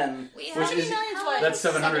million yen. Which is... That's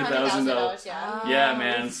 $700,000. Yeah. Yeah,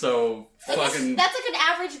 man, so fucking... That's like an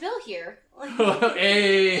average bill here.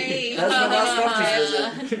 Hey! That's the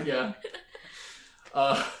last country's visit.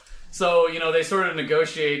 Yeah. So, they sort of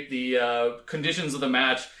negotiate the conditions of the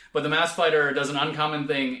match, but the masked fighter does an uncommon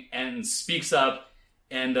thing and speaks up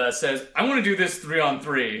and says, I want to do this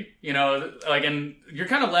 3-on-3. And you're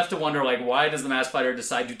kind of left to wonder, why does the masked fighter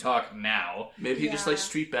decide to talk now? Maybe he just likes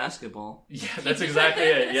street basketball. Yeah, that's exactly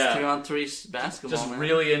it, yeah. 3-on-3 basketball, Just man.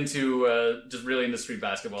 really into street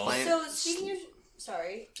basketball. Playing- So speaking of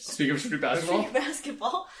Street basketball? street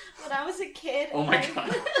basketball, when I was a kid, Oh my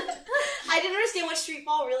god. I didn't understand what street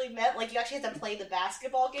ball really meant. Like, you actually had to play the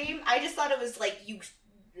basketball game. I just thought it was like you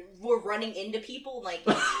were running into people, like...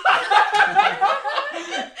 basically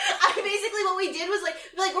what we did was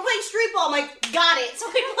we're playing street ball. I'm like, got it. So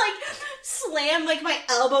I'd slam my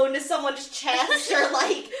elbow into someone's chest or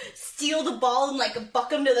steal the ball and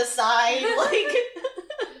buck them to the side.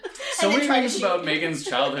 So And then many try to things shoot. about Megan's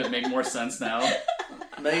childhood make more sense now.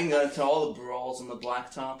 Megan got into all the brawls on the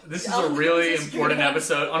blacktop. This is a really this is important true.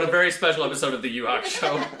 episode, on a very special episode of the Yu Hawk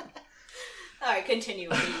Show. Alright, continue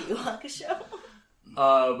with the Yu Hakusho.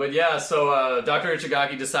 But yeah, so Dr.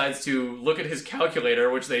 Ichigaki decides to look at his calculator,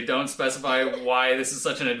 which they don't specify why this is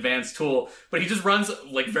such an advanced tool, but he just runs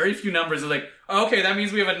like very few numbers. He's like, oh, okay, that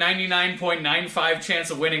means we have a 99.95 chance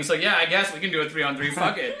of winning, so yeah, I guess we can do a 3-on-3,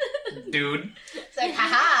 fuck it, dude. It's like,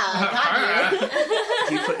 haha,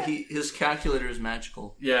 got you. His calculator is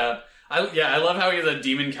magical. Yeah. I love how he has a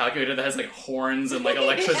demon calculator that has like horns and like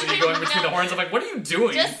electricity going between the horns. I'm like, what are you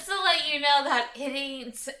doing? Just to let you know that it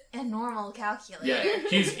ain't a normal calculator. Yeah,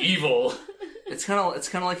 he's evil. It's kind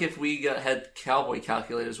of like if we had cowboy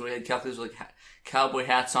calculators. We had calculators with like cowboy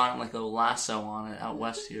hats on and like a lasso on it out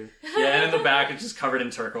west here. Yeah, and in the back it's just covered in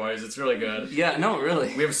turquoise. It's really good. Yeah, no,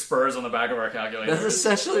 really. We have spurs on the back of our calculator. That's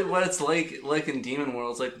essentially what it's like in Demon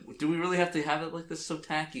World. It's like, do we really have to have it like this? So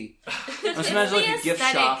tacky. Just imagine like a gift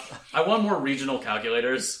aesthetic. shop. I want more regional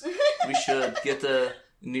calculators. We should get the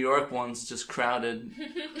New York ones just crowded.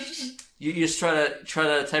 You just try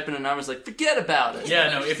to type in the numbers, like forget about it. Yeah,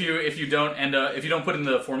 no. If you don't put in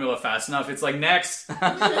the formula fast enough, it's like next.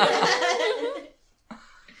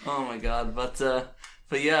 Oh my god! But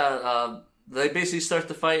yeah, they basically start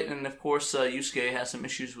the fight, and of course Yusuke has some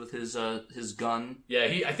issues with his gun. Yeah,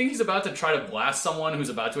 I think he's about to try to blast someone who's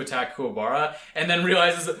about to attack Kuwabara, and then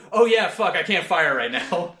realizes, oh yeah, fuck, I can't fire right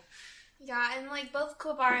now. Yeah, and like both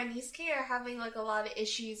Kuwabara and Yusuke are having like a lot of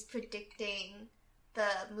issues predicting the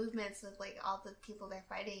movements of like all the people they're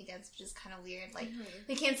fighting against, which is kind of weird. Like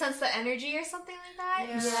they can't sense the energy or something like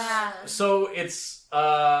that. Yeah. So it's,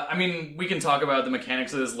 I mean, we can talk about the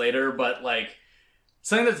mechanics of this later, but like,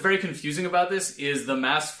 something that's very confusing about this is the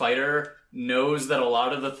masked fighter knows that a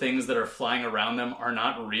lot of the things that are flying around them are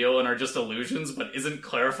not real and are just illusions, but isn't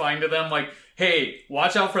clarifying to them, like, hey,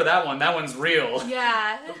 watch out for that one, that one's real.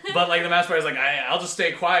 Yeah. But like the masked fighter's like, I'll just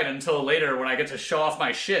stay quiet until later when I get to show off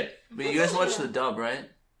my shit. But you guys watched the dub, right?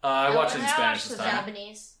 I watched it in Spanish watched this the time.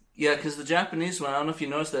 Japanese. Yeah, because the Japanese one, I don't know if you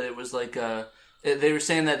noticed that it was like they were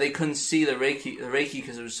saying that they couldn't see the Reiki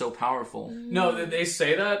because it was so powerful. No, they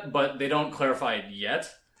say that, but they don't clarify it yet.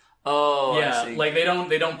 Oh, Yeah, I see. like they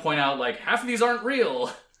don't point out like half of these aren't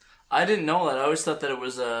real. I didn't know that. I always thought that it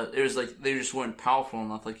was like they just weren't powerful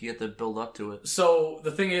enough. Like you had to build up to it. So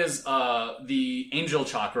the thing is, the angel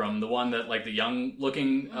chakram, the one that like the young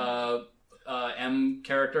looking M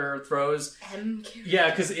character throws. Yeah,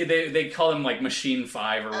 because they call him like Machine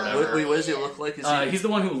 5 or whatever. Wait, what does he look like? Is He's the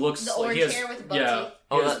one who looks The like orange he has, hair with the buck yeah. teeth.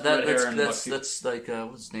 oh, he has red hair and buck teeth. that's like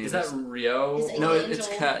what's his name? Is that Rio? Is it- no? Angel? It's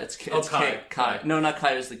Kai. It's Kai. Kai. No, not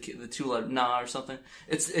Kai. It's the two letter or something.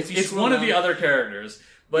 It's if you It's scroll one of down- the other characters.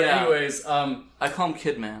 But Yeah. anyways, I call him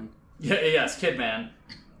Kidman. yes, Kidman.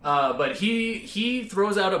 But he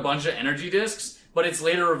throws out a bunch of energy discs, but it's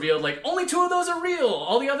later revealed like only 2 of those are real.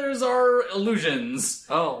 All the others are illusions.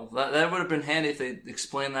 Oh, that would have been handy if they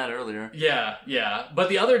explained that earlier. Yeah. But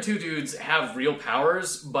the other 2 dudes have real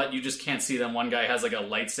powers, but you just can't see them. One guy has like a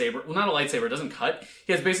lightsaber. Well, not a lightsaber. It doesn't cut.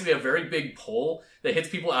 He has basically a very big pole that hits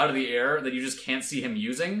people out of the air that you just can't see him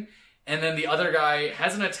using. And then the other guy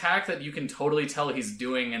has an attack that you can totally tell he's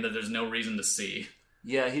doing and that there's no reason to see.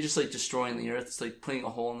 Yeah, he's just like destroying the earth. It's like putting a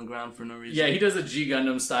hole in the ground for no reason. Yeah, he does a G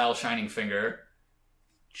Gundam style Shining Finger.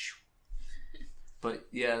 But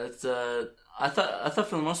yeah, that's I thought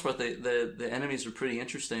for the most part the enemies were pretty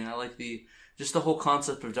interesting. I like the whole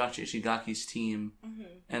concept of Dr. Ishigaki's team,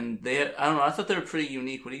 and I don't know. I thought they were pretty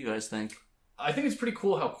unique. What do you guys think? I think it's pretty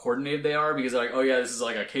cool how coordinated they are because they're like, oh yeah, this is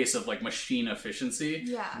like a case of like machine efficiency.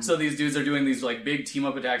 Yeah. So these dudes are doing these like big team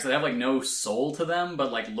up attacks that have like no soul to them,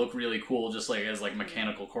 but like look really cool just like as like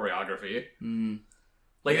mechanical choreography.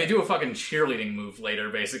 Like they do a fucking cheerleading move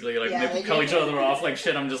later, basically. Like Yeah, they they cut do. each other off like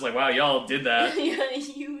shit. I'm just like, wow, y'all did that. Yeah,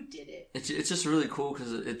 you did it. It's just really cool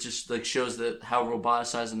because it just like shows that how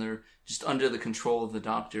roboticized and they're just under the control of the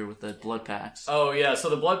doctor with the blood packs. Oh yeah, so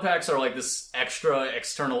the blood packs are like this extra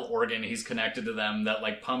external organ he's connected to them that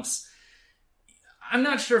like pumps. I'm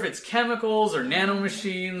not sure if it's chemicals or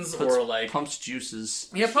nanomachines or like pumps juices.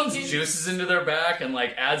 Yeah, pumps juices into their back and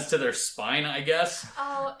like adds to their spine, I guess.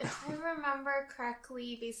 Oh, if I remember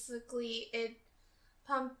correctly, basically it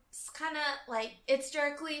pumps kind of like it's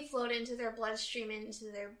directly flowed into their bloodstream into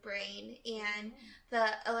their brain, and the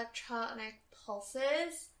electronic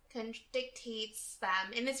pulses dictates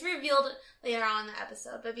them, and it's revealed later on in the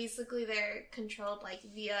episode. But basically, they're controlled like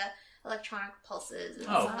via electronic pulses and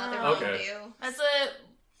some other okay. they do. That's a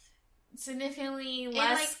significantly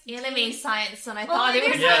less like, anime science than I Well, thought it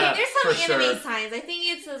there's was. Yeah, there's some for anime sure. science. I think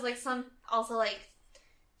it says like some also like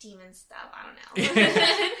demon stuff. I don't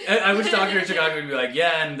know. I wish Dr. Ichigaki would be like,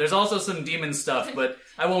 yeah, and there's also some demon stuff, but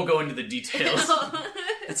I won't go into the details.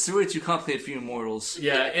 It's way too complicated for you mortals.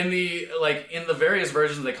 Yeah, in the various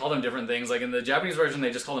versions, they call them different things. Like, in the Japanese version,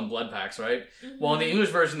 they just call them blood packs, right? Mm-hmm. Well, in the English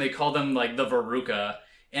version, they call them, like, the Veruca.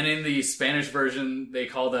 And in the Spanish version, they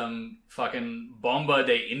call them fucking Bomba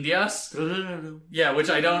de Indias. Yeah, which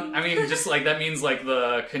just, like, that means, like,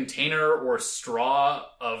 the container or straw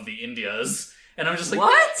of the Indias. And I'm just like,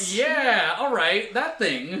 what? Yeah, alright, that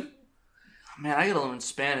thing. Man, I gotta learn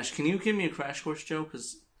Spanish. Can you give me a crash course, Joe?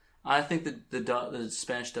 Because I think the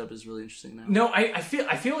Spanish dub is really interesting now. No, I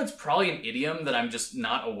feel it's probably an idiom that I'm just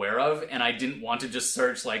not aware of, and I didn't want to just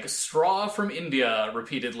search, like, straw from India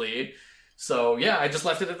repeatedly. So, yeah, I just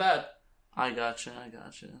left it at that. I gotcha.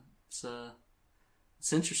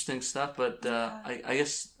 It's interesting stuff, but I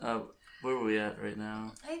guess, where are we at right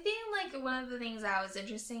now? I think, like, one of the things that was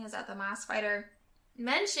interesting is that the Masked Fighter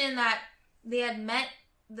mentioned that they had met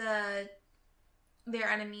their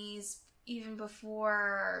enemies even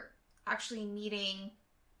before actually meeting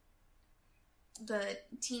the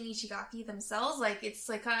Team Ichigaki themselves. Like, it's,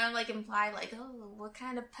 like, kind of, like, implied, like, oh, what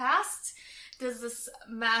kind of past does this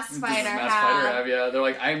Masked Fighter have? Yeah, they're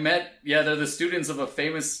like, they're the students of a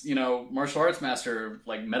famous, martial arts master,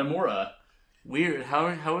 like, Metamura. Weird.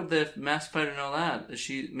 How would the Masked Fighter know that? Is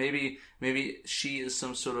she maybe she is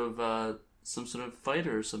some sort of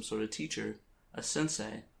fighter, some sort of teacher, a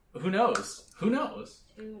sensei? Who knows?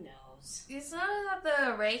 It's not that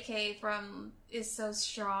the Reiki is so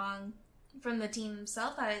strong from the team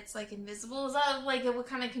themselves that it's, like, invisible. Is that, like, what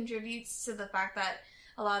kind of contributes to the fact that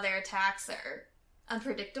a lot of their attacks are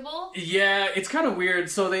unpredictable? Yeah, it's kind of weird.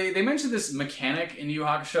 So they mentioned this mechanic in Yu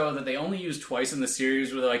Hakusho that they only use twice in the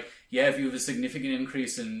series where they're like, yeah, if you have a significant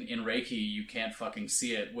increase in Reiki, you can't fucking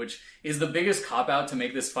see it, which is the biggest cop-out to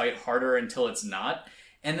make this fight harder until it's not.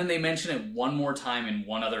 And then they mention it one more time in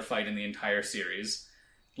one other fight in the entire series.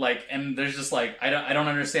 Like, and there's just like, I don't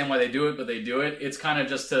understand why they do it, but they do it. It's kind of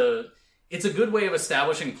just it's a good way of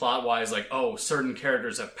establishing plot-wise, like, oh, certain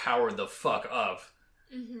characters have powered the fuck up.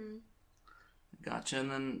 Mm-hmm. Gotcha.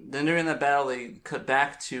 And then during that battle, they cut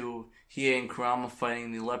back to Hiei and Kurama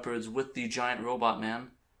fighting the leopards with the giant robot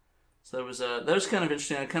man. So that was kind of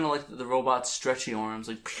interesting. I kind of liked the robot's stretchy arms,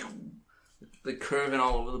 like, pew, like curving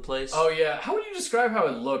all over the place. Oh yeah, how would you describe how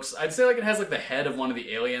it looks? I'd say like it has like the head of one of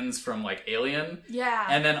the aliens from like Alien. Yeah.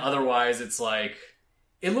 And then otherwise, it's like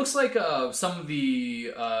it looks like some of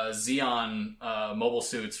the Xeon mobile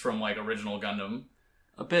suits from like original Gundam.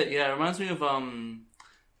 A bit, yeah. It reminds me of kind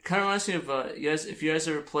of reminds me of you guys. If you guys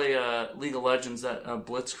ever play League of Legends, that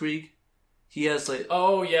Blitzkrieg. He has like...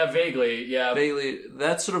 Oh, yeah, vaguely, yeah. Vaguely.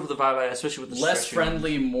 That's sort of the vibe I had, especially with the... Less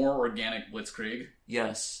friendly, more organic Blitzkrieg.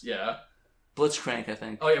 Yes. Yeah. Blitzcrank, I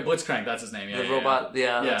think. Oh, yeah, Blitzcrank, that's his name, yeah. The robot,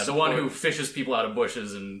 yeah. Yeah, the one who fishes people out of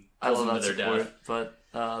bushes and kills them to their death. But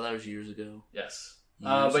that was years ago. Yes.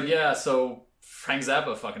 But yeah, so Frank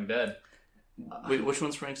Zappa fucking dead. Wait, which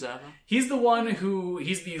one's Frank Zappa? He's the one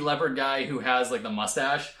he's the leopard guy who has, like, the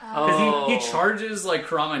mustache. Because he charges, like,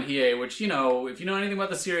 Kurama and Hiei, which, if you know anything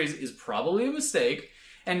about the series, is probably a mistake,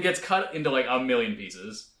 and gets cut into, like, a million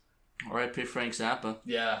pieces. R.I.P. Frank Zappa.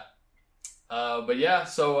 Yeah. But yeah,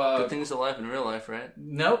 so... Good things alive in real life, right?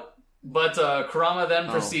 Nope. But Kurama then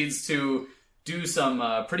proceeds to do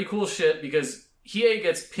some pretty cool shit, because Hiei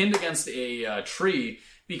gets pinned against a tree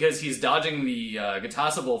because he's dodging the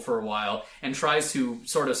Gatasable for a while and tries to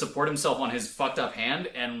sort of support himself on his fucked up hand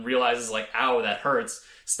and realizes, like, ow, that hurts,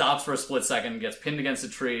 stops for a split second, gets pinned against a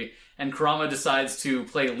tree, and Kurama decides to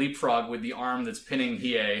play leapfrog with the arm that's pinning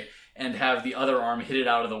Hiei and have the other arm hit it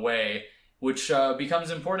out of the way, which becomes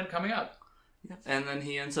important coming up. Yeah. And then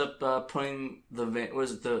he ends up putting the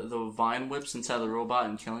vine whips inside the robot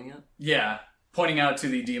and killing it? Yeah. Pointing out to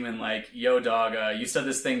the demon, like, yo, dog, you said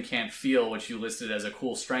this thing can't feel, which you listed as a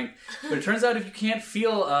cool strength. But it turns out if you can't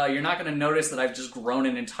feel, you're not going to notice that I've just grown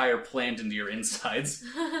an entire plant into your insides.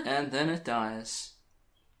 And then it dies.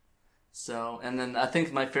 So, and then I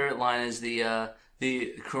think my favorite line is the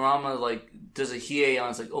Kurama, like, does a Hiei on,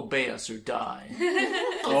 it's like, obey us or die.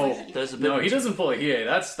 No, he doesn't pull a Hiei.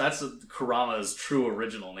 That's Kurama's true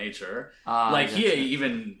original nature. Hiei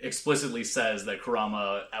even explicitly says that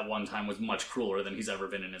Kurama at one time was much crueler than he's ever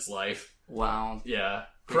been in his life. Wow. Yeah.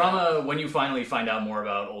 Kurama, when you finally find out more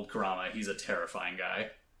about old Kurama, he's a terrifying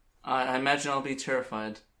guy. I imagine I'll be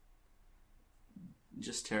terrified.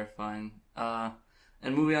 Just terrifying.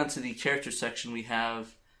 And moving on to the character section, we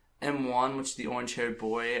have M1, which is the orange-haired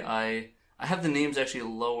boy. I have the names actually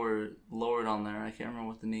lowered on there. I can't remember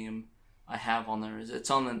what the name I have on there is. It's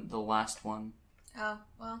on the last one. Oh,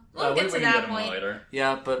 well, we'll get to we can that get them point. later.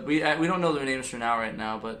 Yeah, but we don't know their names for now right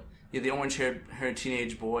now, but yeah, the orange-haired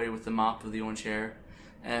teenage boy with the mop of the orange hair.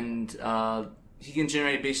 And he can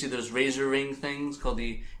generate basically those razor ring things called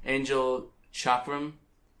the Angel Chakram,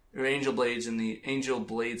 or Angel Blades in the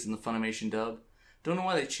Funimation dub. Don't know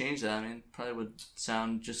why they changed that. I mean, probably would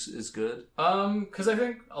sound just as good. Because I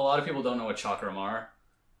think a lot of people don't know what chakram are.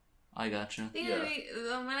 I gotcha. When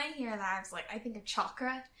I hear that, I think of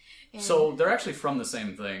chakra. And... So they're actually from the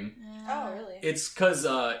same thing. Oh, really? It's because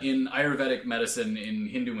in Ayurvedic medicine, in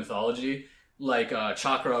Hindu mythology, like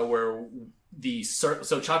chakra, where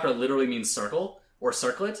so chakra literally means circle or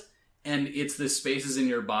circlet, and it's the spaces in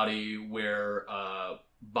your body where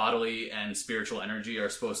bodily and spiritual energy are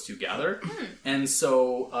supposed to gather. And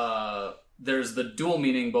so there's the dual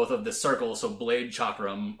meaning both of the circle, so blade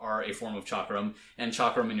chakram are a form of chakram, and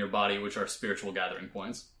chakram in your body, which are spiritual gathering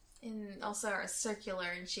points. And also are circular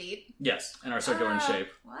in shape. Yes, and are circular in shape.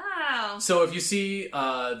 Wow. So if you see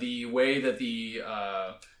the way that the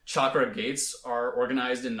chakra gates are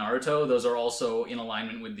organized in Naruto, those are also in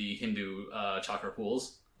alignment with the Hindu chakra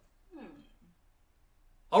pools.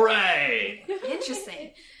 All right.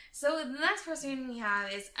 Interesting. So the next person we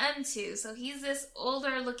have is M2. So he's this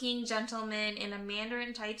older-looking gentleman in a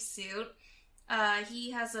Mandarin-type suit.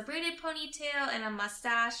 He has a braided ponytail and a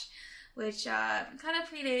mustache, which kind of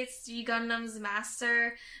predates G Gundam's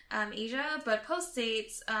Master Asia, but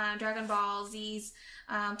postdates Dragon Ball Z's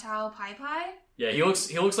Tao Pai Pai. Yeah, he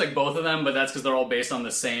looks like both of them, but that's because they're all based on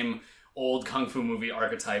the same old kung fu movie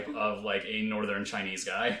archetype of like a northern Chinese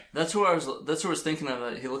guy. That's what I was thinking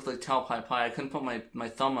of. He looked like Tao Pai Pai. I couldn't put my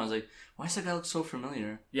thumb on. I was like, why does that guy look so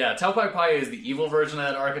familiar? Yeah, Tao Pai Pai is the evil version of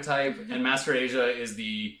that archetype, and Master Asia is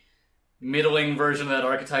the middling version of that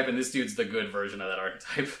archetype, and this dude's the good version of that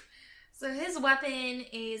archetype. So his weapon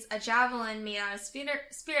is a javelin made out of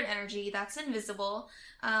spirit energy that's invisible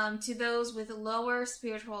to those with lower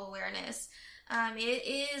spiritual awareness.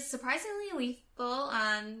 It is surprisingly lethal,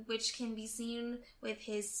 which can be seen with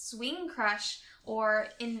his swing crush or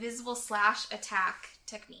invisible slash attack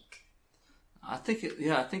technique. I think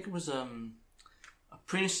it was a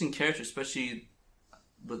pretty interesting character, especially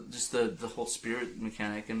with just the whole spirit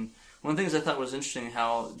mechanic. And one of the things I thought was interesting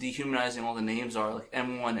how dehumanizing all the names are, like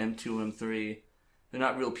M1, M2, M3. They're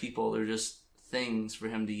not real people; they're just things for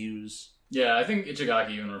him to use. Yeah, I think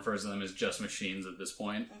Ichigaki even refers to them as just machines at this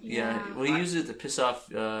point. Yeah, well, he used it to piss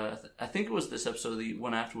off, I think it was this episode, the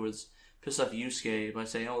one afterwards, piss off Yusuke by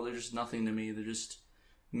saying, oh, they're just nothing to me, they're just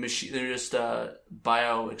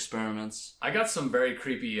bio experiments. I got some very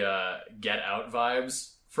creepy Get Out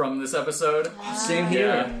vibes from this episode. Same here.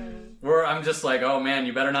 Yeah, where I'm just like, oh man,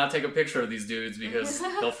 you better not take a picture of these dudes because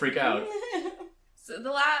they'll freak out. So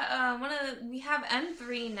we have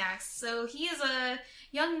M3 next. So he is a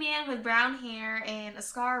young man with brown hair and a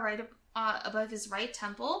scar right above his right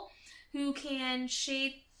temple, who can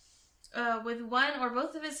shape with one or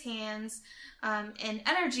both of his hands an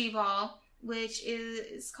energy ball, which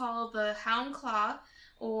is called the Hound Claw,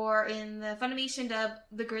 or in the Funimation dub,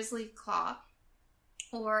 the Grizzly Claw,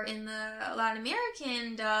 or in the Latin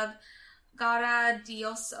American dub, Gara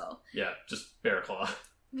Dioso. Yeah, just bear claw.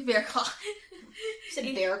 Bear claw. If you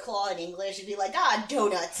said bear claw in English, you'd be like,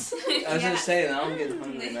 donuts. I was going to say that. I'm getting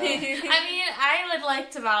hungry now. I mean, I would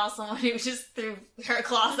like to battle someone who just threw bear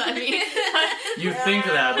claws at me. You think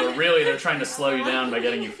that, but really they're trying to slow you down by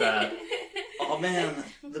getting you fat. Oh man,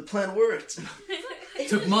 the plan worked. It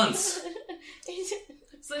took months.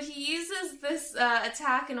 So he uses this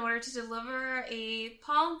attack in order to deliver a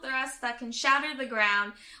palm thrust that can shatter the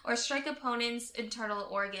ground or strike opponents' internal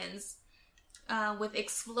organs. With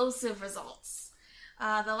explosive results.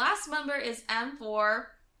 The last member is M4,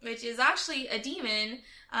 which is actually a demon.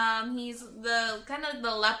 He's the kind of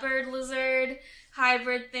the leopard lizard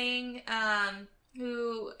hybrid thing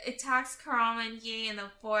who attacks Kurama and Hiei in the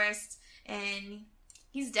forest, and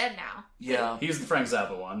he's dead now. Yeah. He's the Frank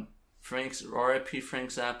Zappa one. R.I.P.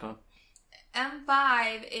 Frank Zappa.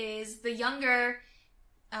 M5 is the younger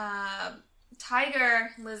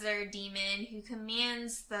tiger lizard demon who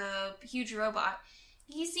commands the huge robot.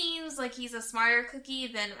 He seems like he's a smarter cookie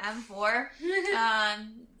than M4.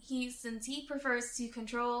 Since he prefers to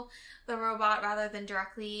control the robot rather than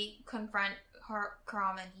directly confront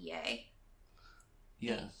Kurama and Hiei.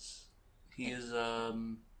 Yes. He's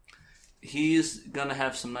gonna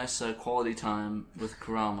have some nice quality time with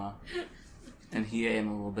Kurama and Hiei in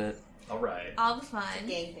a little bit. Alright. All the fun.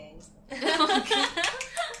 Gangbangs.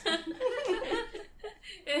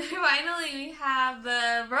 And finally, we have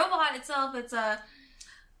the robot itself. It's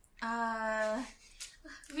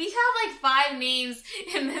we have like 5 names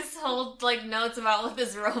in this whole like notes about what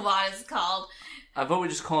this robot is called. I vote we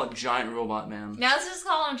just call it Giant Robot Man. Now let's just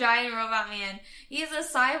call him Giant Robot Man. He's a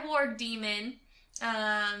cyborg demon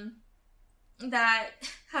that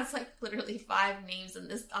has like literally 5 names in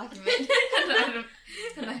this document.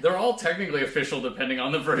 They're all technically official depending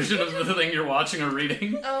on the version of the thing you're watching or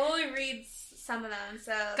reading. Only reads some of them.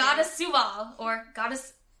 So Goddess Suval or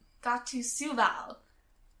Goddess Suval.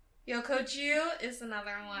 Yokoju is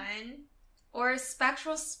another one. Or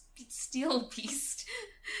Spectral Steel Beast.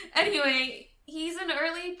 Anyway, he's an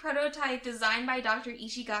early prototype designed by Dr.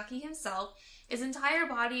 Ishigaki himself. His entire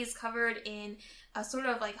body is covered in a sort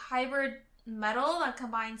of like hybrid metal that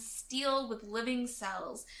combines steel with living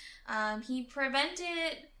cells. Dr.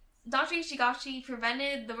 Ishigaki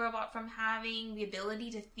prevented the robot from having the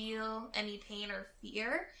ability to feel any pain or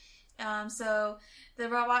fear. So the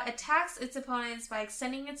robot attacks its opponents by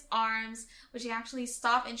extending its arms, which can actually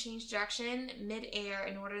stop and change direction mid-air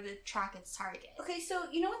in order to track its target. Okay, so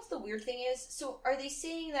you know what's the weird thing is? So are they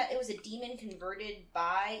saying that it was a demon converted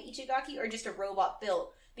by Ichigaki or just a robot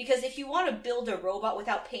built? Because if you want to build a robot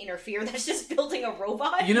without pain or fear, that's just building a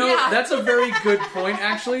robot. You know, that's a very good point,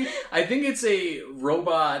 actually. I think it's a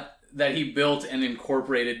robot that he built and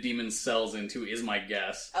incorporated demon cells into, is my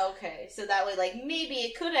guess. Okay, so that way, like, maybe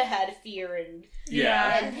it could have had fear and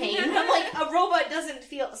Yeah. pain. I'm like, a robot doesn't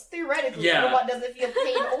feel, theoretically, a robot doesn't feel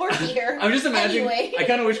pain or fear. I'm just imagining, Anyway. I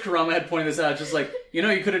kind of wish Kurama had pointed this out, just like, you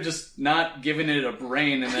could have just not given it a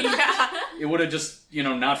brain and then it would have just,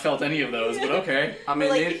 not felt any of those, but okay. I mean,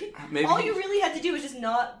 like, maybe all you really had to do was just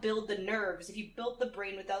not build the nerves. If you built the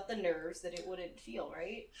brain without the nerves, then it wouldn't feel,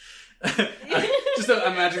 right? Just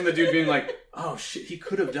imagining the dude being like, oh shit, he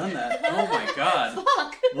could have done that. Oh my god.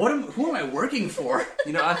 Fuck. Who am I working for?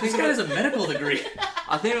 I think This guy has a medical degree.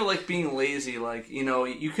 I think of like being lazy. Like,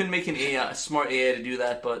 you can make a smart AI to do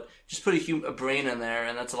that, but just put a brain in there,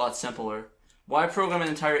 and that's a lot simpler. Why program an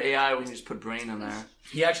entire AI when you just put brain in there?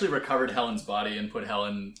 He actually recovered Helen's body and put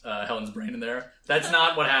Helen's brain in there. That's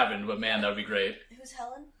not what happened, but man, that would be great. Who's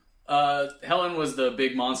Helen? Helen was the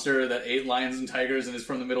big monster that ate lions and tigers and is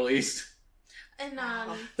from the Middle East. And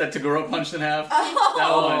That Tagoro punched in half. Oh,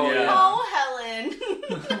 That one, yeah. Oh,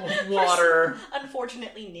 Helen. Water.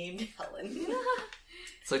 Unfortunately named Helen.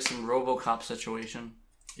 It's like some RoboCop situation.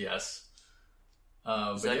 Yes.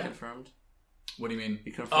 Is that confirmed? What do you mean?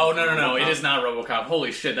 You confirmed Oh, no. RoboCop? It is not RoboCop.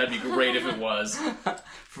 Holy shit, that'd be great if it was.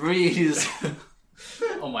 Freeze.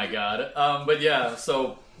 Oh my god. But yeah,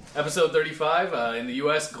 so episode 35, in the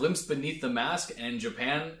US, Glimpse Beneath the Mask, and in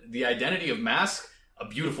Japan, The Identity of Mask, a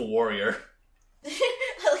beautiful warrior. I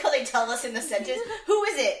like how they tell us in the sentence, who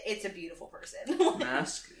is it? It's a beautiful person.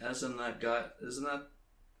 Mask, as in that guy. Isn't that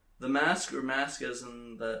The Mask, or Mask as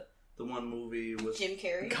in the one movie with... Jim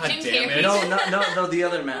Carrey? God Jim damn it. Carrey. No, the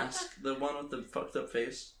other Mask. The one with the fucked up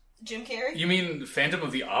face. Jim Carrey? You mean Phantom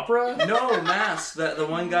of the Opera? No, Mask. The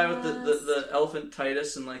one guy with the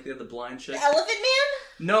elephantitis and like the blind chick. The Elephant Man?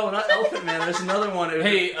 No, not Elephant Man. There's another one.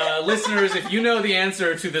 Hey, listeners, if you know the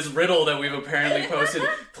answer to this riddle that we've apparently posted,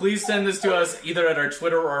 please send this to us either at our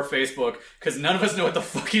Twitter or our Facebook, because none of us know what the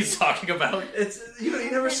fuck he's talking about. It's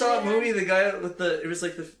you never saw a movie. The guy with it was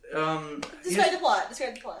like the Describe the plot.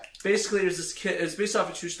 Basically, there's this kid. It's based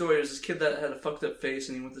off a true story. There's this kid that had a fucked up face,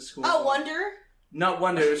 and he went to school. Oh, Wonder? Not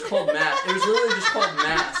Wonder. It was called Mask. It was literally just called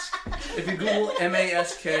Mask. If you Google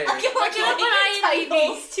M-A-S-K.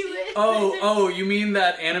 Titles to it. Oh, you mean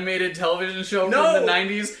that animated television show No. from the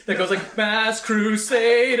 90s that goes like, Mass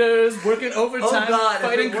Crusaders, working overtime, Oh god,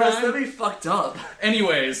 fighting if it was, crime? that'd be fucked up.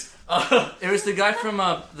 Anyways, It was the guy from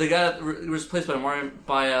the guy that was replaced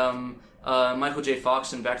by Michael J.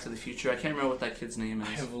 Fox in Back to the Future. I can't remember what that kid's name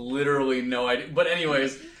I is. have literally no idea. But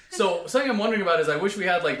anyways, so something I'm wondering about is I wish we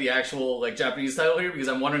had like the actual like Japanese title here, because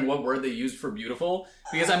I'm wondering what word they used for beautiful,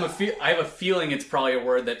 because I have a feeling it's probably a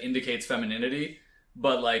word that indicates femininity,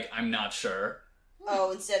 but like I'm not sure.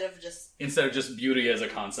 Oh, instead of just beauty as a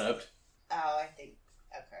concept. Oh, I think.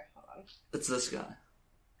 Okay, hold on. It's this guy.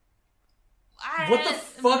 What the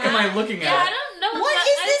fuck am I looking Yeah, at? I don't know. What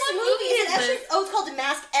is this what movie? Is it is actually? this? Oh, it's called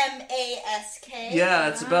Mask. M-A-S-K. Yeah,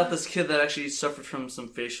 it's about this kid that actually suffered from some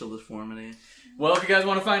facial deformity. Well, if you guys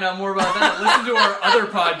want to find out more about that, listen to our other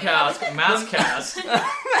podcast, Maskcast.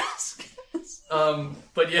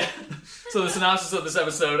 But yeah, so the synopsis of this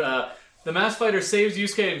episode, the masked fighter saves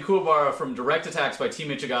Yusuke and Kuwabara from direct attacks by Team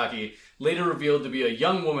Ichigaki, later revealed to be a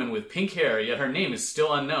young woman with pink hair, yet her name is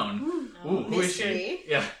still unknown. Ooh, who is she? Mystery.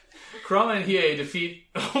 Yeah. Kurama and Hiei defeat...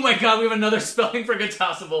 Oh my god, we have another spelling for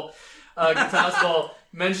Gatasable. Gatasable,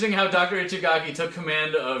 mentioning how Dr. Ichigaki took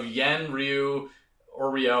command of Yen, Ryu, or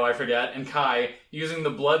Ryo, I forget, and Kai using the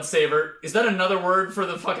blood saber. Is that another word for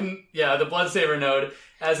the fucking... Yeah, the blood saber node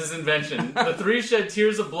as his invention. The three shed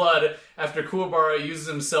tears of blood after Kuwabara uses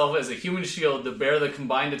himself as a human shield to bear the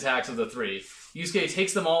combined attacks of the three. Yusuke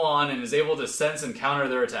takes them all on and is able to sense and counter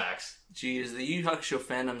their attacks. Geez, the Yu Yu Hakusho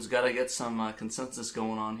fandom's gotta get some consensus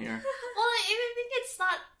going on here. Well, I think it's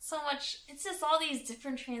not so much... It's just all these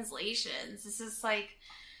different translations. It's just like...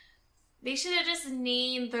 They should have just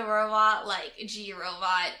named the robot, like,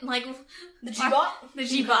 G-Robot. Like... The G-Bot? The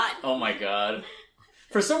G-Bot. Oh my god.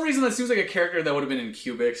 For some reason, that seems like a character that would have been in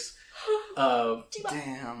Cubics.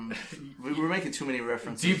 Damn. We're making too many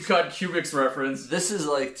references. Deep cut Cubics reference. This is,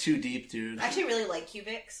 like, too deep, dude. I actually really like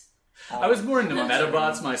Cubics. I was more into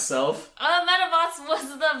Metabots myself. Metabots was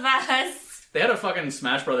the best. They had a fucking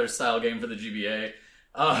Smash Brothers style game for the GBA.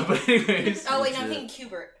 But anyways. Oh, wait, no, I'm thinking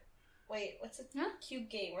Cubert. Wait, what's a cube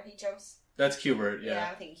game where he jumps? That's Cubert, yeah. Yeah,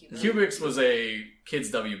 I'm thinking Cubert. Cubics was a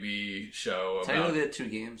kids WB show. Technically, they had 2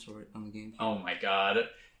 games for it on the GameCube. Oh my god.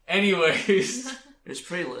 Anyways. It's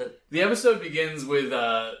pretty lit. The episode begins with,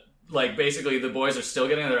 like, basically the boys are still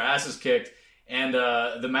getting their asses kicked, and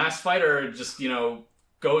the masked fighter just,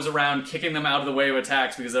 goes around kicking them out of the way of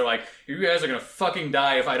attacks because they're like, you guys are gonna fucking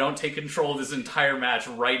die if I don't take control of this entire match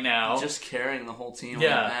right now. Just carrying the whole team on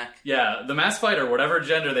their back. Yeah, the masked fighter, whatever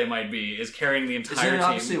gender they might be, is carrying the entire team. Is it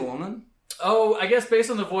obviously a woman? Oh, I guess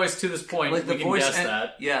based on the voice to this point, like we can guess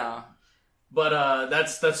that. Yeah. But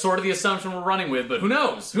that's sort of the assumption we're running with, but who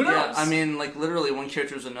knows? Who knows? Yeah, I mean, like, literally one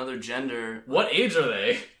character is another gender. What age are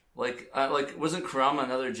they? Like, wasn't Kurama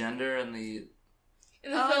another gender in the...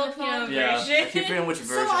 In the Filipino version. I keep forgetting which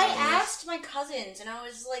version. So I asked my cousins, and I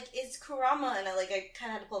was like, "Is Kurama?" And I kind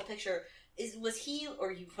of had to pull a picture. Was he,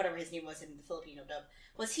 or whatever his name was in the Filipino dub?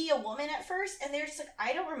 Was he a woman at first? And they're just like,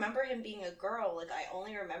 I don't remember him being a girl. Like, I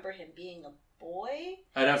only remember him being a boy.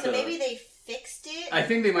 So maybe they fixed it. I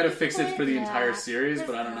think they might have fixed it for the entire series,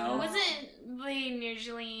 but I don't know. Wasn't they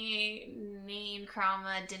originally named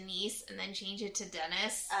Kurama Denise and then changed it to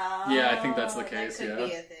Dennis? Yeah, I think that's the case. That could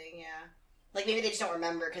be a thing. Yeah. Like, maybe they just don't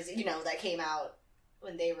remember because, that came out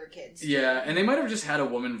when they were kids. Yeah, and they might have just had a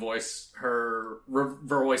woman voice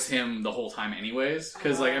voice him the whole time anyways.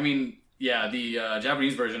 Because, the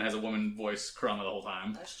Japanese version has a woman voice Kurama the whole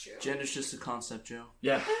time. That's true. Gender's just a concept, Joe.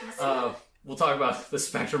 Yeah. We'll talk about the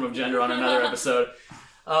spectrum of gender on another episode.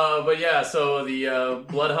 But yeah, so the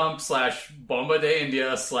blood hump / Bomba de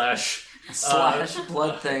India /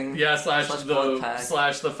 blood thing. Yeah, /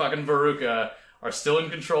 the fucking Veruca are still in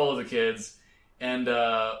control of the kids. And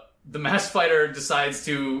the masked fighter decides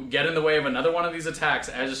to get in the way of another one of these attacks,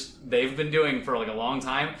 as they've been doing for a long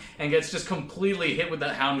time, and gets just completely hit with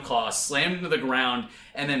that hound claw, slammed into the ground,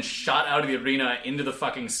 and then shot out of the arena into the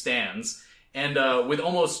fucking stands. And with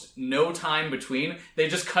almost no time between, they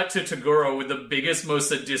just cut to Toguro with the biggest, most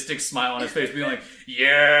sadistic smile on his face, being like,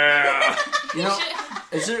 yeah!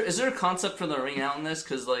 Is there a concept for the ring out in this?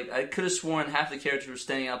 Because, I could have sworn half the characters were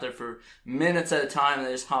staying out there for minutes at a time, and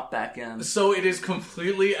they just hop back in. So it is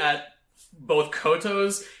completely at both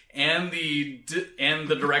Koto's and the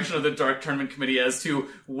direction of the Dark Tournament Committee as to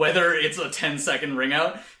whether it's a 10-second ring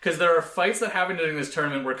out. Because there are fights that happen during this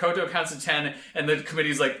tournament where Koto counts to 10 and the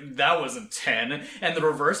committee's like, that wasn't 10. And the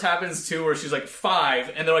reverse happens too, where she's like,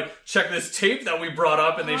 5. And they're like, check this tape that we brought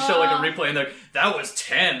up. And they show a replay and they're like, that was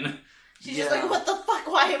 10. She's just like, what the fuck?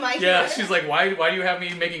 Why am I here? Yeah, she's like, why do you have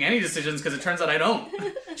me making any decisions? Because it turns out I don't.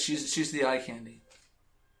 She's the eye candy.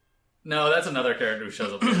 No, that's another character who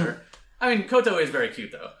shows up later. I mean, Koto is very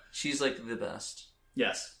cute, though. She's, the best.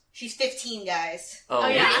 Yes. She's 15, guys. Oh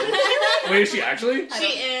yeah. Wait, is she actually? She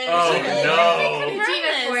is. Oh, no. 15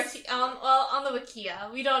 or 14. On the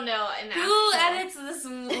Wikia. We don't know. Who edits this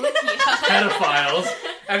Wikia? Pedophiles.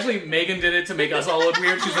 Actually, Megan did it to make us all look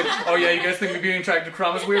weird. She's like, oh yeah, you guys think me being attracted to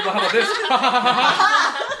Kurama's weird? Well, how about this?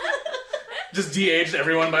 Just de-aged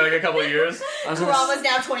everyone by a couple of years. Kurama's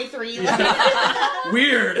now 23.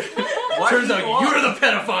 Weird. Turns out you're the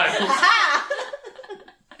pedophile.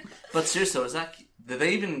 But seriously, did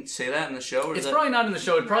they even say that in the show? Or it's probably not in the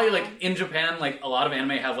show. It's probably in Japan, a lot of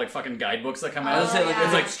anime have fucking guidebooks that come out.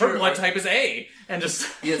 It's her blood type is A, and just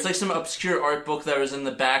it's like some obscure art book that was in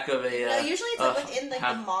the back of a. No, usually it's within the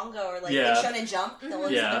manga or Shonen Jump. They'll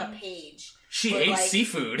list a page. She hates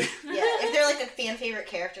seafood. Yeah, if they're a fan favorite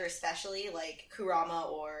character, especially like Kurama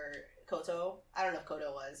or Koto. I don't know if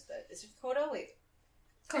Koto was, but is it Koto? Wait,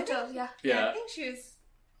 Koto, yeah. I think she was.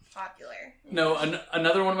 popular. No,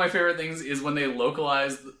 another one of my favorite things is when they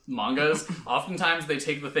localize mangas. Oftentimes they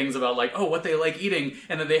take the things about like, oh, what they like eating,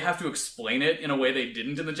 and then they have to explain it in a way they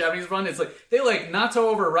didn't in the Japanese run. It's like, they like natto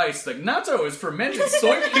over rice. Like, natto is fermented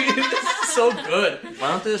soybeans. It's so good. Why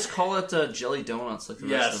don't they just call it jelly donuts like the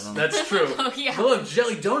rest of them? Yes, that's true. Oh, yeah. They'll have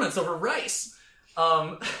jelly donuts over rice.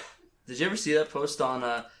 Did you ever see that post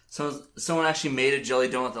on someone actually made a jelly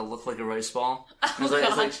donut that looked like a rice ball? It was like,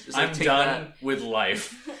 I'm take done with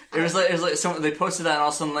life. It was like someone, they posted that and all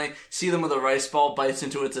of a sudden like see them with a rice ball, bites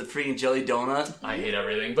into it, it's a freaking jelly donut. I hate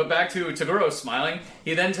everything. But back to Toguro smiling.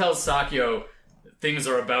 He then tells Sakyo, things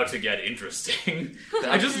are about to get interesting.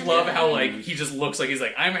 I just love how like he just looks like he's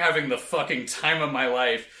like, I'm having the fucking time of my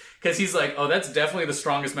life. Because he's like, oh, that's definitely the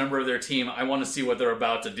strongest member of their team. I want to see what they're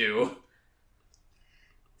about to do.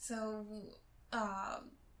 So,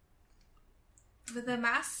 with the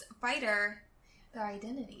masked fighter, their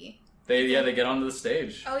identity. They get onto the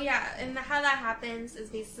stage. Oh yeah, and how that happens is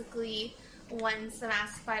basically once the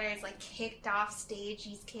masked fighter is like kicked off stage,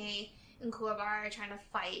 Yusuke and Kuwabara are trying to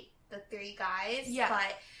fight the three guys. Yeah.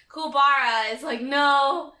 But Kuwabara is like,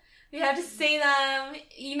 no, we have to save them.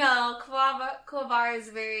 You know, Kuwabara is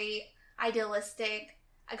very idealistic.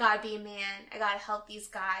 I gotta be a man. I gotta help these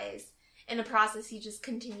guys. In the process, he just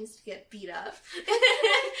continues to get beat up.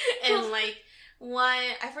 And like,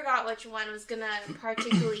 I forgot which one was gonna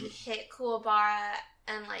particularly hit Kuwabara,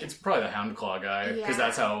 and like... It's probably the Houndclaw guy, because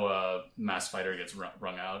that's how Masked Fighter gets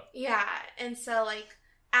wrung out. Yeah, and so like,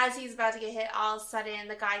 as he's about to get hit, all of a sudden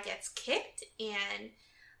the guy gets kicked, and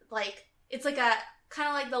like, it's like a kind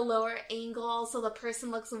of like the lower angle, so the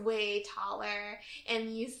person looks way taller,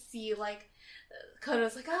 and you see like,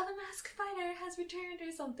 Kodo's like, oh, the masked fighter has returned,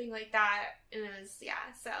 or something like that, and it was,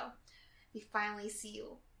 so we finally see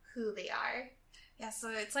who they are. Yeah,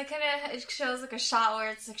 so it's like it shows like a shot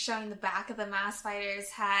where it's like showing the back of the masked fighter's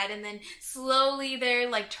head, and then slowly their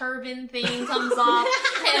like turban thing comes off,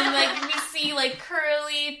 and like we see like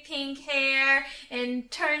curly pink hair, and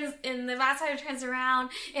the masked fighter turns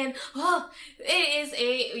around, and it is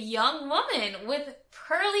a young woman with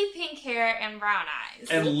curly pink hair and brown eyes.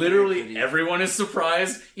 And literally everyone is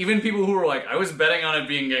surprised. Even people who were like, I was betting on it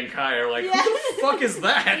being Genkai are like, who the fuck is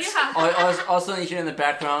that? Yeah. All of a sudden you hear in the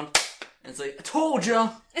background, and it's like, I told you.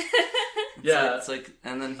 It's like,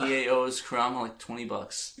 and then he owes Kurama like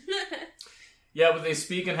 $20. Yeah, but they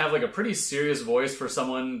speak and have like a pretty serious voice for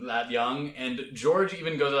someone that young. And George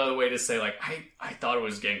even goes out of the way to say like, I thought it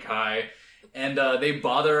was Genkai. And they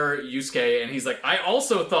bother Yusuke, and he's like, I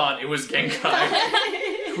also thought it was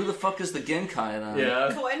Genkai. Who the fuck is the Genkai then? Yeah.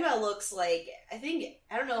 Koenma looks like, I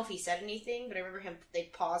don't know if he said anything, but I remember they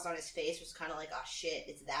paused on his face, was kind of like, oh shit,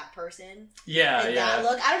 it's that person. Yeah, and yeah. that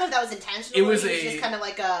look, I don't know if that was intentional. It was just kind of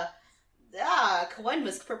like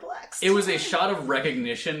Koenma's perplexed. It was a shot of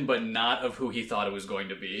recognition, but not of who he thought it was going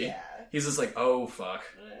to be. Yeah. He's just like, oh, fuck.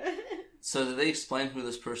 So did they explain who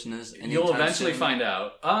this person is? You'll eventually find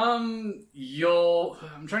out. I'm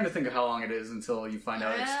trying to think of how long it is until you find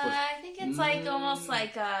out. I think it's like almost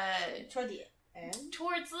like toward the end?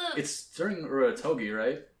 towards the... It's during Uratogi,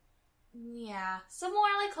 right? Yeah. So more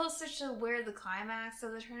like closer to where the climax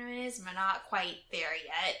of the tournament is, but not quite there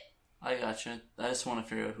yet. I gotcha. I just want to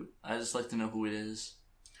figure out I just like to know who it is.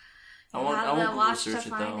 I You'll won't have to Google watch search to it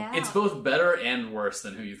find though. out. It's both better and worse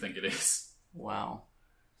than who you think it is. Wow.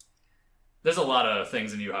 There's a lot of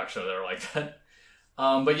things in Yu Hakusho that are like that.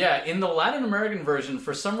 But yeah, in the Latin American version,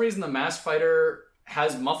 for some reason the masked fighter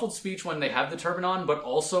has muffled speech when they have the turban on, but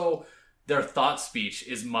also their thought speech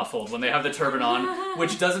is muffled when they have the turban on,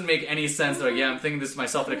 which doesn't make any sense. They're like, yeah, I'm thinking this to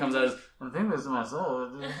myself, and it comes out as, I'm thinking this to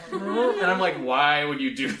myself. And I'm like, why would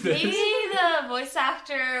you do this? Maybe the voice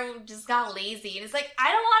actor just got lazy and it's like,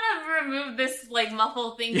 I don't want to remove this like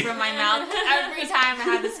muffled thing from my mouth every time I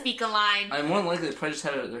have to speak a line. I'm more than likely they probably just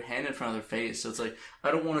had their hand in front of their face, so it's like,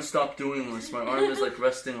 I don't want to stop doing this. My arm is like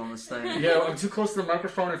resting on this thing. Yeah, I'm too close to the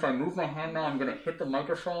microphone. If I move my hand now, I'm gonna hit the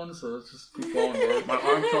microphone, so let's just keep going. My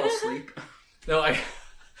arm fell asleep.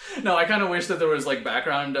 No, I kind of wish that there was like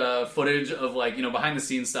background footage of like, you know, behind the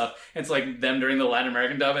scenes stuff. It's like them during the Latin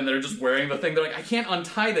American dub, and they're just wearing the thing. They're like, I can't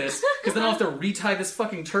untie this because then I'll have to retie this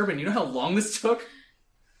fucking turban. You know how long this took?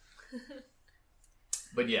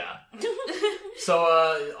 But yeah. So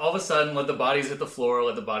all of a sudden, let the bodies hit the floor.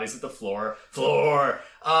 Let the bodies hit the floor.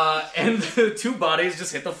 And the two bodies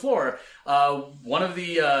just hit the floor. One of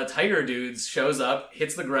the tiger dudes shows up,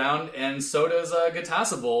 hits the ground, and so does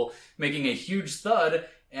Gatasable, making a huge thud.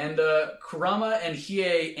 And Kurama and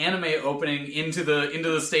Hiei anime opening into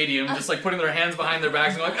the stadium, just like putting their hands behind their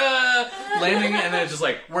backs and like, landing, and then it's just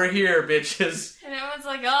like, we're here, bitches. And everyone's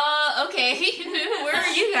like, oh, okay, where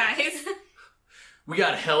are you guys? we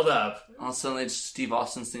got held up. All of a sudden, Steve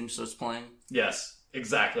Austin's theme starts playing. Yes,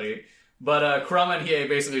 exactly. But Kurama and Hiei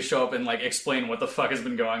basically show up and like explain what the fuck has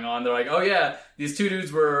been going on. They're like, oh yeah, these two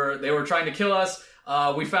dudes were trying to kill us.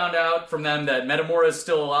 We found out from them that Metamora is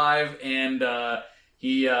still alive, and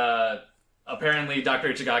he apparently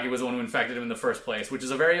Dr. Ichigaki was the one who infected him in the first place, which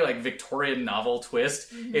is a very like Victorian novel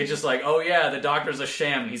twist. Mm-hmm. It's just like, oh yeah, the doctor's a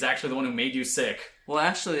sham. He's actually the one who made you sick. Well,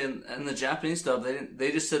 actually, in the Japanese dub,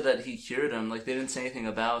 they just said that he cured him. Like they didn't say anything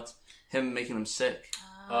about him making him sick.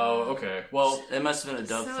 Oh, okay. Well, it must have been a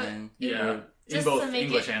dub thing. Yeah. In both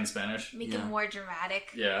English and Spanish. Make it more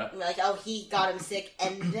dramatic. Yeah. Like, oh, he got him sick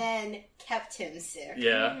and then kept him sick.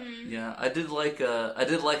 Yeah. Mm-hmm. Yeah. I did like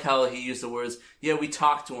how he used the words, yeah, we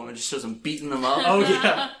talked to him, and just shows him beating them up. Oh,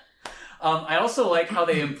 yeah. I also like how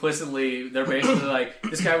they're basically like,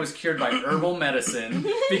 this guy was cured by herbal medicine,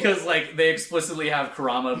 because, like, they explicitly have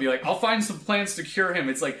Kurama be like, I'll find some plants to cure him.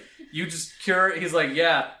 It's like, you just cure... He's like,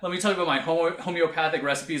 yeah, let me tell you about my homeopathic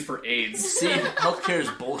recipes for AIDS. See, healthcare is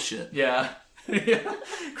bullshit. Yeah.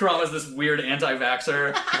 Kurama's this weird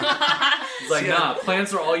anti-vaxxer. He's like, nah,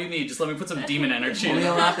 plants are all you need. Just let me put some demon energy in.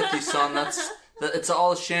 Homeopathy, son. It's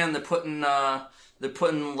all a sham. They're putting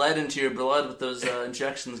lead into your blood with those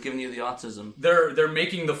injections, giving you the autism. They're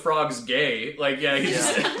making the frogs gay. Like, yeah.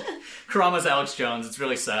 Kurama's Alex Jones. It's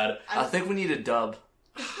really sad. I think we need a dub.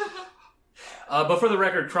 But for the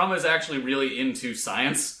record, Kurama is actually really into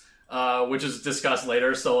science, which is discussed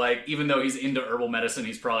later. So, like, even though he's into herbal medicine,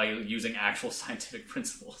 he's probably using actual scientific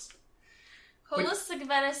principles. Holistic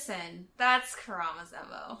medicine. That's Kurama's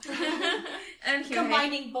MO. And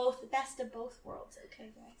combining the best of both worlds.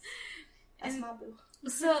 Okay, guys. That's my boo.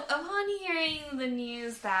 So, upon hearing the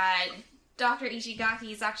news that Dr.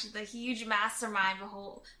 Ichigaki is actually the huge mastermind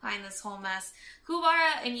behind this whole mess,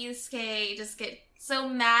 Kuwabara and Yusuke just get so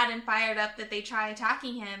mad and fired up that they try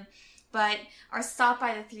attacking him, but are stopped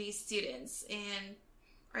by the three students and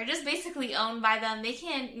are just basically owned by them. They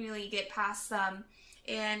can't really get past them,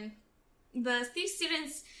 and the three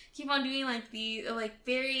students keep on doing like the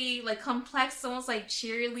very complex, almost like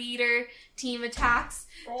cheerleader team attacks.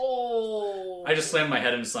 Oh! I just slammed my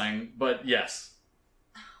head into something, but yes.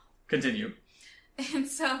 Continue. And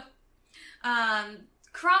so,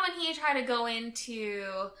 Kurama and Hiei try to go in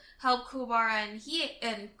to help Kuwabara and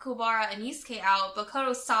Yusuke out, but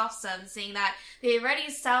Koto stops them, saying that they already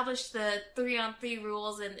established the 3-on-3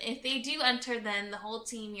 rules, and if they do enter, then the whole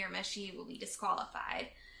team Urameshi will be disqualified.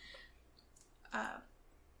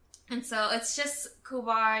 And so it's just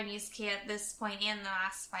Kuwabara and Yusuke at this point, and the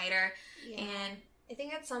last fighter. Yeah. And I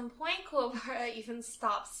think at some point Kuwabara even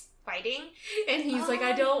stops fighting, and he's like,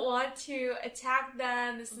 I don't want to attack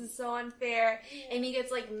them, this is so unfair, and he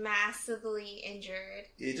gets like massively injured.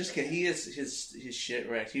 Yeah, he gets his shit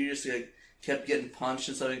wrecked. He just like kept getting punched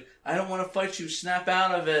and stuff. Like, I don't want to fight you, snap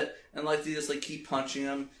out of it. And like they just like keep punching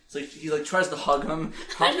him. It's like he like tries to hug him.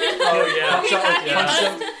 Punch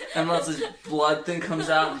him, and once his blood thing comes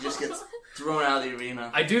out, and he just gets thrown out of the arena.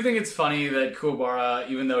 I do think it's funny that Kuwabara,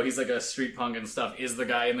 even though he's like a street punk and stuff, is the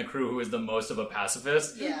guy in the crew who is the most of a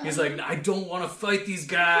pacifist. Yeah. He's like, I don't want to fight these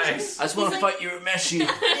guys. I just want to fight Urameshi. Yeah,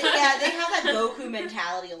 they have that Goku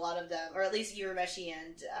mentality, a lot of them, or at least Urameshi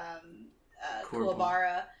and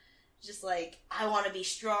Kuwabara. Just like, I want to be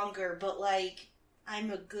stronger, but like, I'm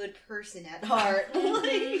a good person at heart.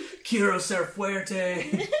 Like, Quiero ser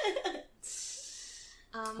fuerte.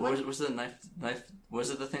 Was it the knife? Was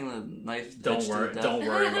it the thing the knife? Don't worry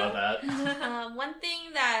about that. One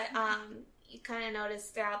thing that you kind of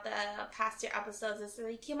noticed throughout the past 2 episodes is that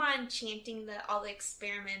they keep on chanting that all the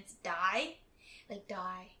experiments die, like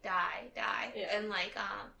die, and like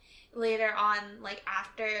later on, like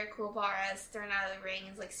after Kuwabara is thrown out of the ring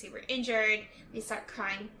and is like super injured, they start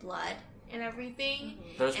crying blood and everything.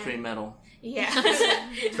 That was pretty metal. Yeah,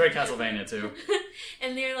 it's very Castlevania too.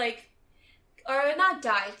 And they're like, or not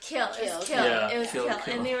die, kill. It was kill. Yeah. It was kill.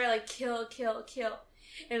 Kill. And they were like, kill.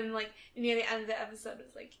 And like near the end of the episode, it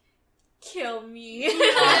was like, kill me. Kill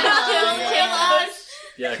us.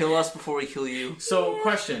 Yeah. Kill us before we kill you. So,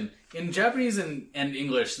 question. In Japanese and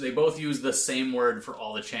English, they both use the same word for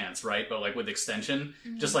all the chants, right? But like with extension.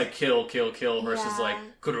 Mm-hmm. Just like kill versus like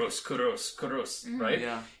kuros, mm-hmm. right?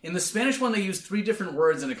 Yeah. In the Spanish one, they use 3 different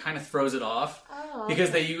words and it kind of throws it off. Oh,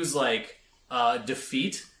 because they use like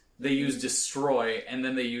defeat, they use destroy, and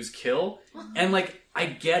then they use kill. And like, I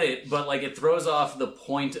get it, but like it throws off the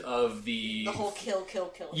point of the whole kill.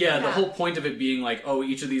 Yeah, the whole point of it being like, oh,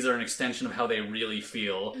 each of these are an extension of how they really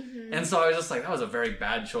feel. Mm-hmm. And so I was just like, that was a very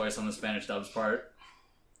bad choice on the Spanish dub's part.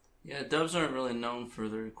 Yeah, dubs aren't really known for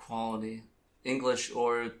their quality. English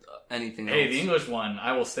or anything else. Hey, the English one,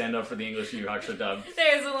 I will stand up for the English Yu Hakusho dub.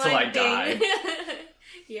 There's one till I thing. die.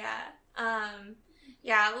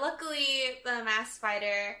 Luckily, the masked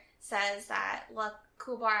spider says that, look,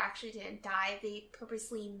 Kubar actually didn't die. They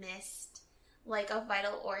purposely missed, like, a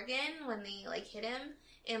vital organ when they, like, hit him.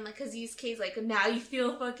 And, like, because Yusuke's like, now you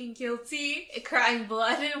feel fucking guilty, crying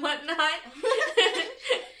blood and whatnot.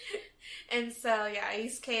 And so, yeah,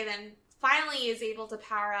 Yusuke then finally is able to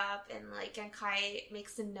power up, and, like, Genkai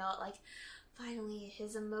makes a note, like, finally,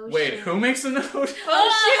 his emotion. Wait, who makes a note? Oh,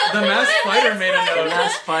 shit! The masked spider made a note. The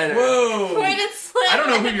masked spider. Whoa! I don't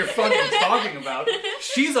know who you're fucking fucking talking about.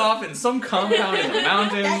 She's off in some compound in the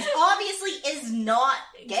mountains. That obviously is not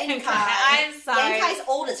Genkai. I'm sorry. Genkai's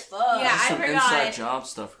old as fuck. Yeah, There's I some forgot. inside job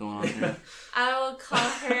stuff going on here. I will call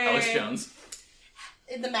her... Alice Jones.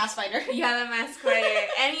 The masked spider. Yeah, the masked spider.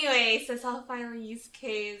 Anyway, so I'll finally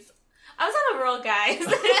Yusuke's... I was on a roll, guys.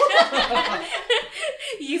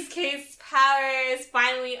 Yusuke's powers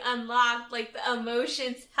finally unlocked. Like, the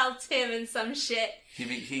emotions helped him in some shit. He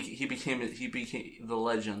became the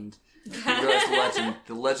legend. He realized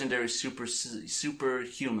the legendary superhuman.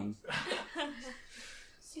 Superhuman.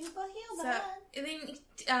 So, and then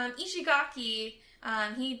Ishigaki,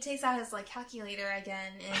 he takes out his, like, calculator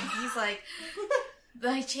again, and he's like,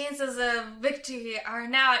 the chances of victory are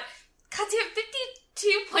now at 52.75%.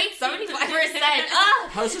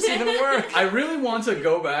 How does this even work? I really want to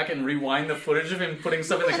go back and rewind the footage of him putting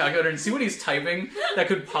stuff in the calculator and see what he's typing that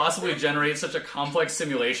could possibly generate such a complex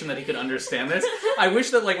simulation that he could understand this. I wish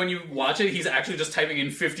that, like, when you watch it, he's actually just typing in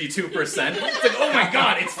 52%. It's like, oh my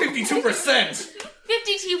god, it's 52%!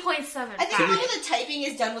 52.7. I think most of the typing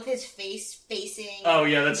is done with his face facing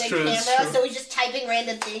that's the true. camera, That's true. so he's just typing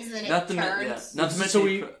random things and then Not it to turns. mention, So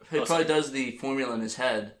he probably does the formula in his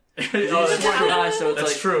head. Oh, He's smart guy, so it's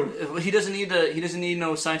that's like, true. He doesn't need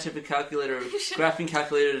no scientific calculator, graphing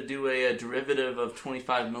calculator to do a derivative of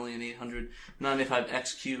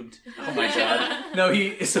 25,895x cubed. Oh my god. No,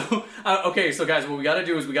 okay, so guys, what we gotta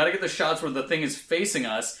do is we gotta get the shots where the thing is facing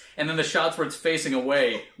us, and then the shots where it's facing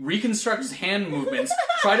away, reconstruct his hand movements,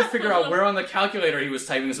 try to figure out where on the calculator he was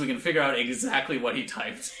typing so we can figure out exactly what he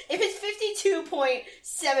typed. If it's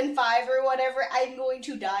 52.75 or whatever, I'm going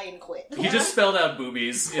to die and quit. He just spelled out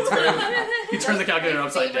boobies. He turned the calculator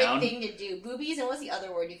upside down. Favorite thing to do. Boobies, and what's the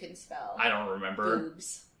other word you can spell? I don't remember.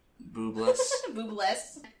 Boobs. Boobless.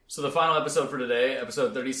 Boobless. So the final episode for today,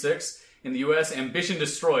 episode 36, in the US, Ambition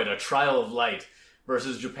Destroyed, A Trial of Light,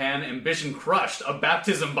 versus Japan, Ambition Crushed, A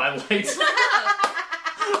Baptism by Light.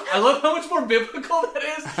 I love how much more biblical that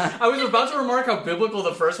is. I was about to remark how biblical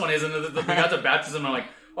the first one is, and then we got to baptism, and I'm like,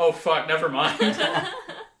 oh fuck, never mind.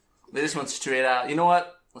 They just went straight out. You know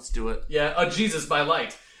what? Let's do it. Yeah, A Jesus by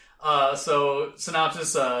Light. So,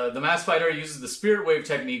 synopsis, the masked fighter uses the spirit wave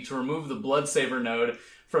technique to remove the blood saver node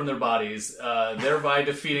from their bodies, thereby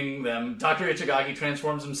defeating them. Dr. Ichigaki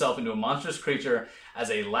transforms himself into a monstrous creature as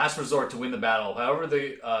a last resort to win the battle. However,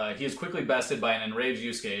 he is quickly bested by an enraged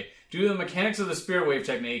Yusuke. Due to the mechanics of the spirit wave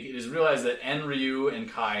technique, it is realized that En, Ryu, and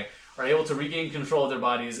Kai are able to regain control of their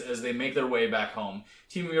bodies as they make their way back home.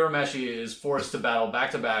 Team Urameshi is forced to battle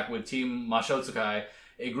back-to-back with Team Mashotsukai,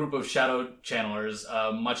 a group of shadow channelers,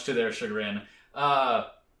 much to their chagrin.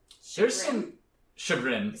 There's some...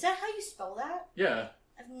 Chagrin. Is that how you spell that? Yeah.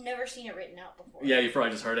 I've never seen it written out before. Yeah, you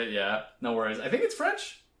probably just heard it, yeah. No worries. I think it's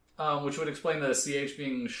French, which would explain the CH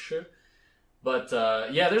being sh. But,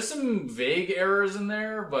 yeah, there's some vague errors in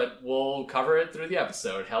there, but we'll cover it through the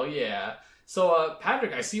episode. Hell yeah. So,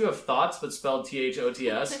 Patrick, I see you have thoughts, but spelled THOTS.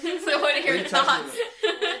 So what are your thoughts?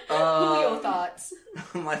 Your thoughts.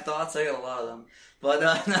 My thoughts, I got a lot of them. But,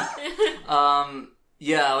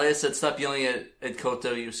 yeah, like I said, stop yelling at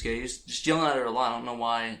Koto Yusuke. He's just yelling at her a lot. I don't know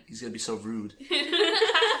why he's gonna be so rude.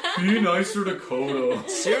 Be nicer to Koto.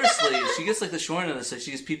 Seriously, she gets like the short end of this. Like,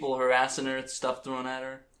 she gets people harassing her, stuff thrown at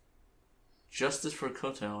her. Justice for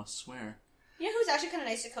Koto, I swear. You know who's actually kind of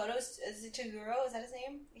nice to Koto? Is it Toguro? Is that his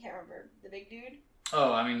name? I can't remember. The big dude?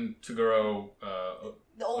 Oh, I mean, Toguro...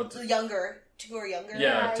 The younger. Toguro younger?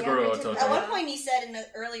 Yeah, Toguro Ototo. At one point he said in the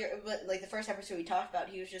earlier, like the first episode we talked about,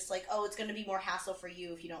 he was just like, oh, it's going to be more hassle for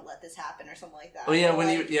you if you don't let this happen or something like that. Oh yeah,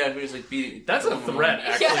 he was like beating... That's a threat,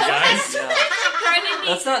 actually, guys. Yeah.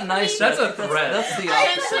 That's not nice. That's a threat. That's the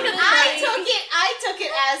opposite. I took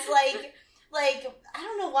it as like I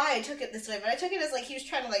don't know why I took it this way, but I took it as like he was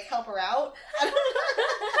trying to like help her out. I don't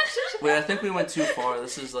know. Wait, I think we went too far.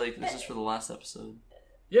 This is for the last episode.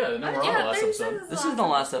 Yeah, no, we're on the last episode. This isn't the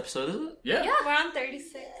last episode, is it? Yeah. Yeah, we're on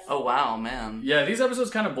 36. Oh wow, man. Yeah, these episodes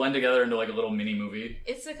kind of blend together into like a little mini movie.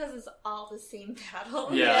 It's because it's all the same battle.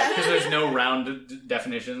 Yeah, because there's no round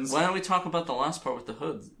definitions. Why don't we talk about the last part with the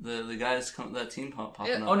hoods? The guys, that team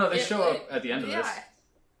popping up. Oh no, they show up at the end of this.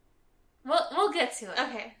 We'll get to it.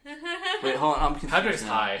 Okay. Wait, hold on. I'm confused. Patrick's now.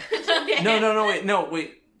 high. Okay. No,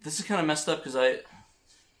 wait. This is kind of messed up because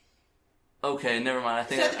Okay, never mind. I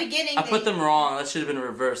think So at the beginning, I put them wrong. That should have been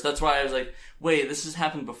reversed. That's why I was like, wait, this has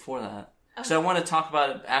happened before that. So I want to talk about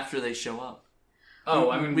it after they show up. Oh,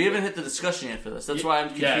 we haven't hit the discussion yet for this. That's why I'm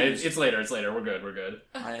confused. Yeah, it's later. It's later. We're good.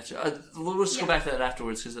 I got you. We'll just go back to that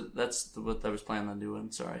afterwards because that's what I was planning on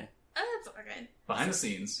doing. Sorry. That's all good. Behind the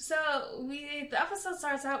scenes. So the episode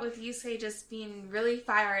starts out with Yusei just being really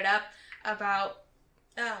fired up about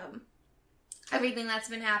everything that's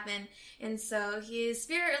been happening, and so his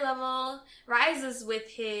spirit level rises with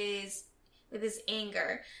his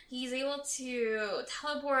anger. He's able to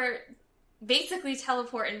basically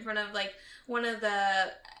teleport in front of like one of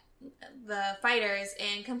the fighters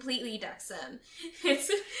and completely decks him. It's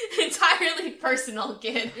entirely personal,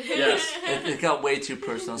 kid. Yes. It got way too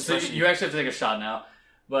personal. So you actually have to take a shot now.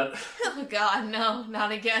 But Oh God, no,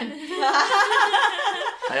 not again.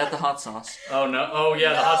 I got the hot sauce. oh no! Oh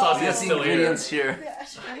yeah, the hot sauce We got is the still here. ingredients here.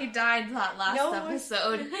 He died that last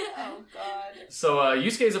episode. Oh god. So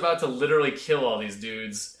Yusuke's about to literally kill all these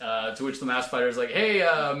dudes. To which the masked fighter's like, "Hey,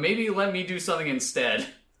 maybe let me do something instead."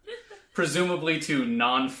 Presumably to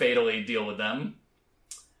non-fatally deal with them.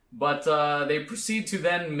 But they proceed to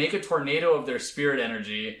then make a tornado of their spirit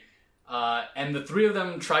energy. And the three of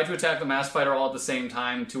them try to attack the masked fighter all at the same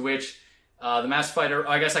time, to which the masked fighter...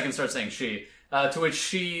 I guess I can start saying she. To which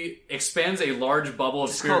she expands a large bubble of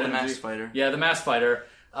spirit energy. The masked fighter. Yeah, the masked fighter.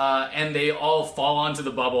 And they all fall onto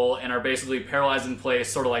the bubble and are basically paralyzed in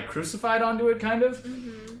place, sort of like crucified onto it, kind of.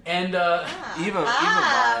 Mm-hmm. And Eva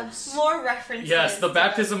vibes. More references. yes, the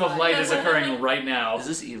baptism of light is occurring right now. Is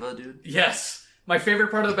this Eva, dude? Yes. My favorite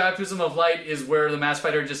part of the baptism of light is where the masked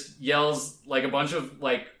fighter just yells like a bunch of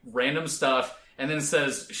like random stuff and then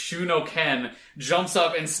says "Shu no Ken," jumps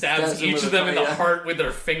up and stabs each of them in the heart with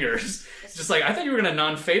their fingers. It's just like, I thought you were gonna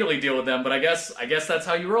non-fatally deal with them, but I guess that's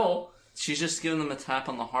how you roll. She's just giving them a tap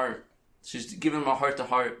on the heart. She's giving them a heart to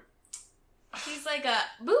heart. She's like a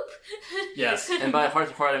boop. Yes. And by heart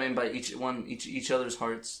to heart, I mean by each other's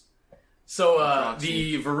hearts. So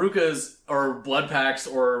the Verucas, or blood packs,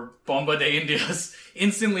 or Bomba de Indias,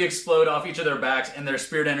 instantly explode off each of their backs, and their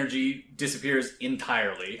spirit energy disappears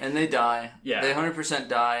entirely. And they die. Yeah. They 100%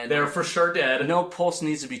 die. They're for sure dead. No pulse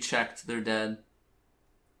needs to be checked. They're dead.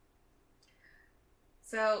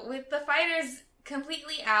 So with the fighters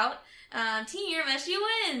completely out, Team Urameshi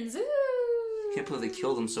wins. Woo! Can't believe they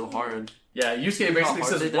killed them so hard. Yeah, Yusuke How basically hard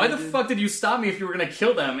says, they "Why died, the dude?" fuck did you stop me if you were gonna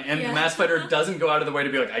kill them?" And the masked fighter doesn't go out of the way to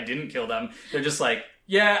be like, "I didn't kill them." They're just like,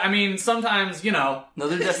 "Yeah, I mean, sometimes, you know, No,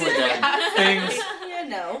 they're definitely dead. things Yeah,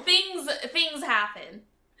 no. Things happen.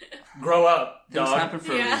 grow up, Things dog. happen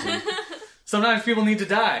for a reason. Sometimes people need to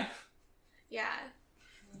die." Yeah.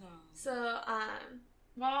 So,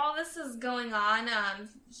 while all this is going on,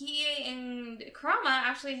 he and Kurama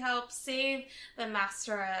actually help save the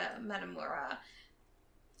Master Metamura,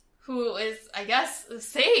 who is, I guess,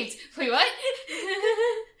 saved. Wait, what?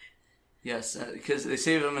 Yes, because they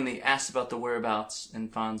saved him and they asked about the whereabouts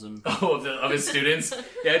and finds him. Oh, of his students.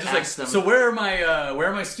 Yeah, just like, Ask them. so where are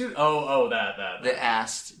my students? Oh, that. They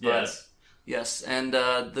asked. But Yes. Yes, and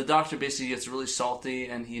the doctor basically gets really salty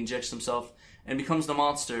and he injects himself and becomes the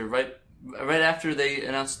monster right after they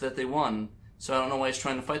announced that they won. So I don't know why he's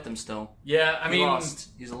trying to fight them still. Yeah, I He mean, lost.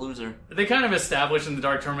 He's a loser. they kind of established in the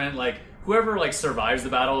Dark Tournament, like, whoever, like, survives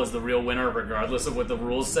the battle is the real winner, regardless of what the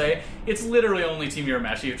rules say. It's literally only Team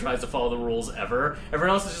Urameshi who tries to follow the rules ever.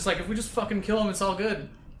 Everyone else is just like, if we just fucking kill him, it's all good.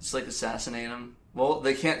 Just like assassinate him. Well,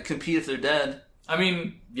 they can't compete if they're dead. I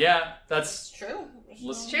mean, yeah, that's It's true.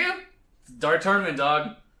 It's true. Dark Tournament,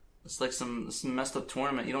 dog. It's like some messed up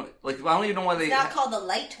tournament. You don't like. I don't even know why they. It's not called the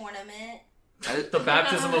light tournament. The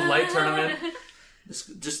Baptism of Light Tournament.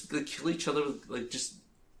 Just they kill each other. Just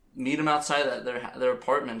meet them outside their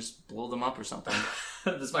apartment. Just blow them up or something.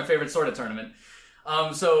 This is my favorite sort of tournament.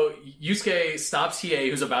 So Yusuke stops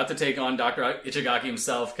Hiei, who's about to take on Dr. Ichigaki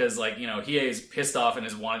himself, because, like, you know, Hiei's pissed off and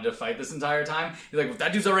has wanted to fight this entire time. He's like, if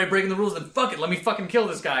that dude's already breaking the rules, then fuck it, let me fucking kill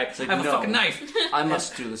this guy. Like, I have no. a fucking knife. I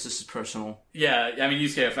must do this. This is personal, Yeah, I mean,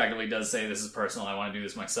 Yusuke effectively does say, this is personal, I want to do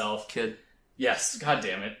this myself. kid. Yes, god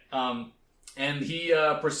damn it. And he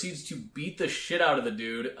proceeds to beat the shit out of the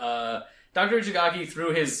dude. Dr. Ichigaki,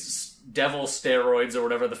 through his devil steroids or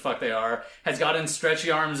whatever the fuck they are, has gotten stretchy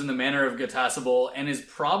arms in the manner of Gatasable and is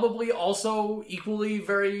probably also equally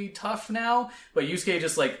very tough now. But Yusuke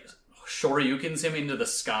just, like, shoryukens him into the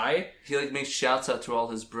sky. He like makes shouts out to all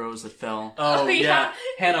his bros that fell. Oh, yeah. yeah.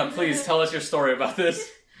 Hannah, please tell us your story about this.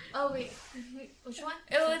 Oh, wait. Which one?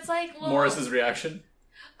 Oh, it's like... Well, Morris's reaction.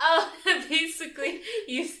 Oh, basically,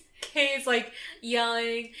 Kay's like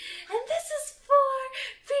yelling, and this is for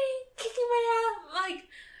kicking my ass, like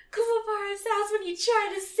Kuwabara's ass when he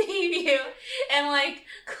tried to save you, and like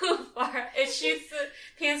Kuwabara, it shoots the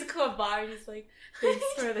pans of Kuwabara, and he's like, thanks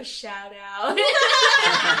for the shout out.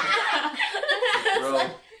 Bro.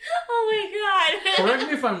 Like, oh my god. Correct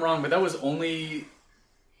me if I'm wrong, but that was only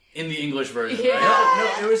in the English version. Yeah.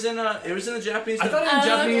 Right? No, it was in the Japanese. I thought in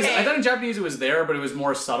Japanese. okay. I thought in Japanese it was there, but it was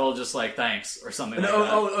more subtle, just like thanks or something.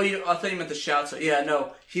 No, like that. I thought you meant the shouts. Yeah,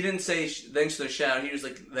 no, he didn't say thanks for the shout. He was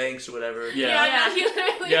like thanks or whatever. Yeah. He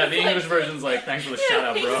literally Yeah, was the like, English version's like thanks for the shout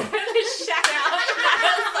out, bro. Thanks for the shout out. I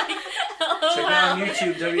was like, oh, Check it wow. out on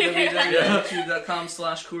YouTube,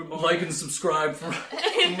 www.youtube.com/Kuwabara. Like and subscribe for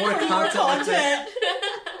more content.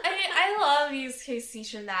 I love Yusuke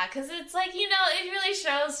Seishin that because it's like, you know, it really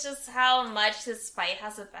shows just how much this fight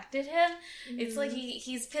has affected him. It's like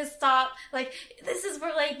he's pissed off. Like this is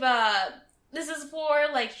for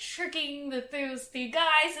tricking those three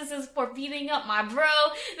guys. This is for beating up my bro.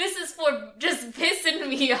 This is for just pissing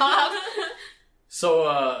me off.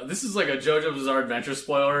 So, this is like a JoJo's Bizarre Adventure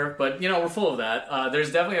spoiler, but, you know, we're full of that.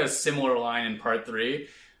 There's definitely a similar line in part 3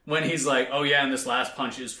 when he's like, oh yeah, and this last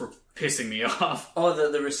punch is for pissing me off.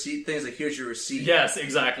 Oh, the receipt things, like, here's your receipt. Yes,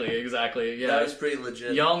 exactly, yeah. That was pretty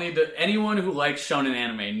legit. Y'all need to, anyone who likes shonen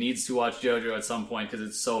anime needs to watch JoJo at some point, because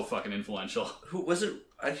it's so fucking influential. Who was it?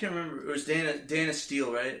 I can't remember. It was Dana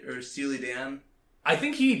Steele, right? Or Steely Dan? I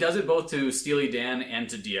think he does it both to Steely Dan and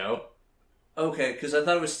to Dio. Okay, because I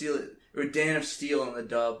thought it was Steely... Or Dan of Steel in the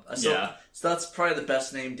dub. So that's probably the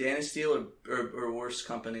best name. Dan of Steel or Worst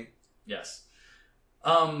Company. Yes.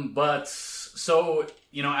 But, so,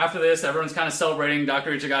 you know, after this, everyone's kind of celebrating. Dr.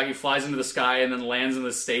 Ichigaki flies into the sky and then lands in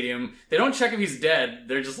the stadium. They don't check if he's dead.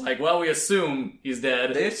 They're just like, well, we assume he's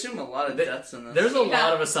dead. They assume a lot of deaths in this. There's a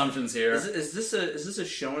lot of assumptions here. Is this a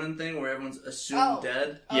shonen thing where everyone's assumed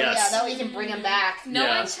dead? Oh Yes. yeah, that way you can bring him back. No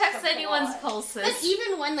Yeah. one checks anyone's pulses. But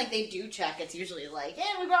even when like they do check, it's usually like,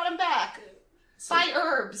 hey, we brought him back. Buy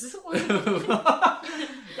herbs.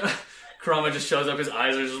 Kurama just shows up, his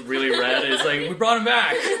eyes are just really red, and it's like, we brought him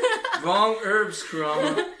back! Wrong herbs,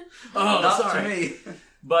 Kurama. Oh, Not sorry. to me.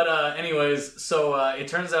 But anyways, so it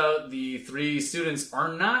turns out the 3 students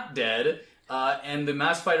are not dead, and the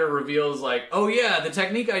mass fighter reveals like, oh yeah, the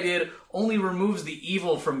technique I did only removes the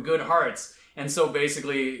evil from good hearts. And so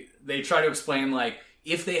basically, they try to explain like,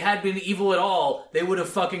 if they had been evil at all, they would have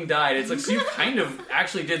fucking died. It's like, so you kind of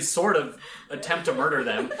actually did sort of attempt to murder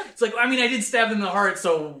them. It's like, I mean, I did stab them in the heart,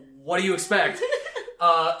 so what do you expect?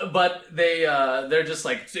 But they're just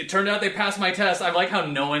like, it turned out they passed my test. I like how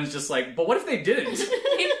no one's just like, but what if they didn't?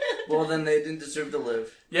 Well, then they didn't deserve to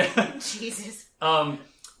live. Yeah. Jesus.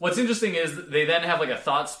 What's interesting is they then have like a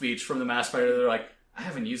thought speech from the mass fighter. They're like, I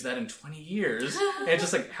haven't used that in 20 years. And it's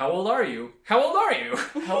just like, how old are you? How old are you?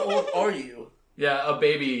 How old are you? Yeah, a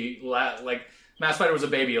baby, like, Mass Fighter was a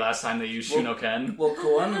baby last time they used Shunoken. Well,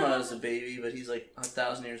 Koenma is a baby, but he's like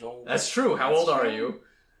 1,000 years old. That's true. How old are you?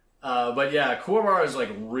 But yeah, Kuwabara is like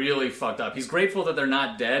really fucked up. He's grateful that they're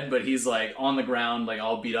not dead, but he's like on the ground, like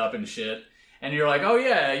all beat up and shit. And you're like, oh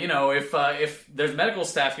yeah, you know, if there's medical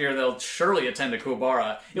staff here, they'll surely attend to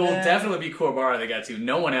Kuwabara. It will definitely be Kuwabara they get to,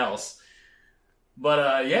 no one else.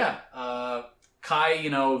 But Kai, you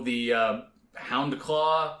know, the Hound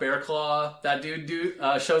Claw, Bear Claw, that dude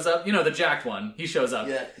shows up. You know, the jacked one. He shows up.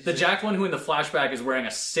 Yeah. The jacked one who in the flashback is wearing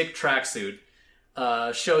a sick tracksuit.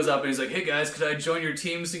 Shows up and he's like, hey guys, could I join your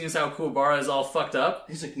team seeing as how Kuwabara is all fucked up?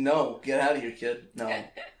 He's like, no, get out of here, kid. No.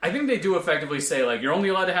 I think they do effectively say, like, you're only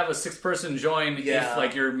allowed to have a 6th person join if,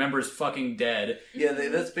 like, your member's fucking dead. Yeah,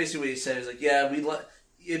 that's basically what he said. He's like, yeah,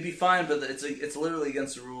 it'd be fine, but it's literally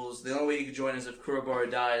against the rules. The only way you can join is if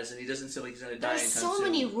Kuwabara dies, and he doesn't seem like he's going to die There's anytime so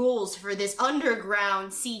soon. many rules for this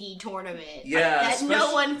underground CD tournament Yeah, that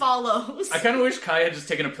no one follows. I kind of wish Kai had just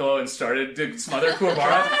taken a pillow and started to smother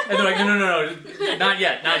Kuwabara, and they're like, no, not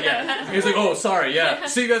yet. And he's like, oh, sorry, yeah,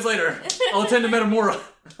 see you guys later. I'll attend to Metamora.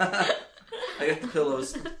 I got the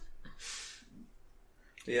pillows.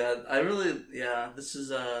 This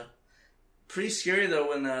is pretty scary though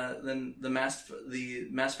when then the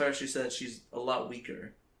mass fighter, she said she's a lot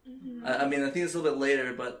weaker. Mm-hmm. I mean, I think it's a little bit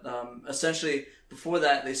later, but essentially before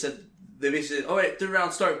that they basically said, all right, 3rd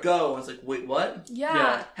round start, go. And it's like, wait, what?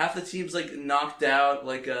 Yeah. Half the team's like knocked out.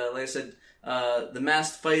 Like I said, the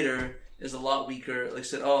masked fighter is a lot weaker. Like I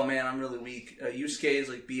said, oh man, I'm really weak. Yusuke is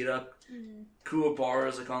like beat up. Mm-hmm. Kuwabara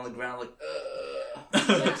is like on the ground, like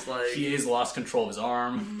it's like He's lost control of his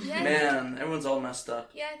arm. Yeah. Man, everyone's all messed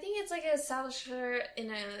up. Yeah, I think it's like established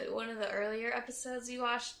in one of the earlier episodes we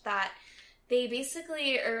watched that they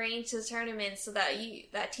basically arranged the tournament so that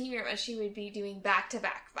Team Urameshi would be doing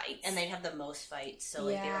back-to-back fights. And they'd have the most fights, so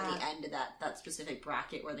like they're at the end of that specific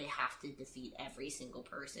bracket where they have to defeat every single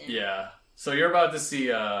person. Yeah. So you're about to see,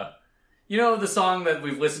 the song that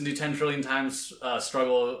we've listened to 10 trillion times,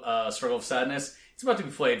 Struggle of Sadness? It's about to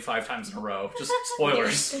be played 5 times in a row. Just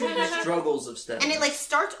spoilers. Struggles of Sadness. And it like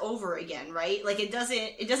starts over again, right? Like it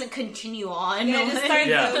doesn't continue on. Yeah, it just starts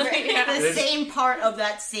over. Yeah. The same part of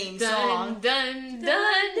that same song. Dun, dun,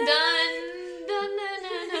 dun, dun,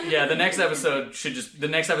 dun. Yeah, the next episode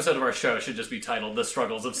of our show should just be titled "The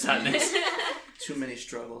Struggles of Sadness." Too many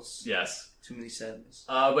struggles. Yes. Too many sadness.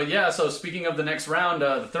 But yeah, so speaking of the next round,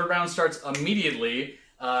 the third round starts immediately,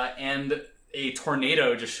 and a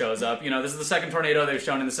tornado just shows up. This is the second tornado they've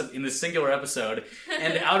shown in this singular episode,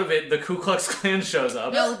 and out of it, the Ku Klux Klan shows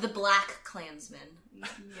up. No, the Black Klansman.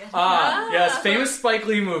 Yes, famous Spike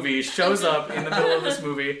Lee movie shows up in the middle of this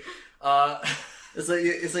movie.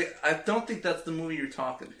 It's like I don't think that's the movie you're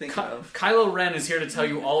thinking of. Kylo Ren is here to tell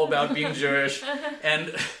you all about being Jewish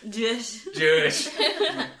and Jewish.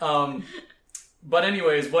 But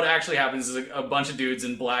anyways, what actually happens is a bunch of dudes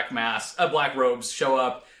in black robes show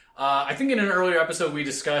up. I think in an earlier episode we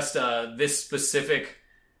discussed this specific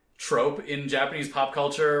trope in Japanese pop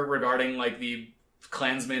culture regarding like the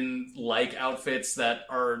Klansman-like outfits that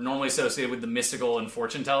are normally associated with the mystical and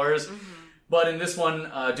fortune tellers. Mm-hmm. But in this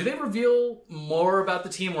one, do they reveal more about the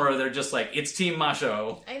team, or are they just like, it's Team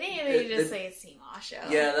Masho? I think they just say it's Team Masho.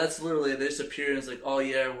 Yeah, that's literally, they just appear and it's like, oh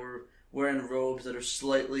yeah, we're wearing robes that are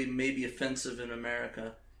slightly maybe offensive in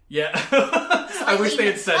America. Yeah. I wish they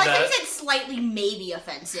had said that. I think it's slightly maybe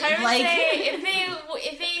offensive. I would say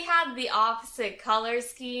if they had the opposite color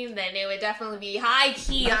scheme, then it would definitely be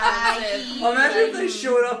high-key offensive. Imagine if they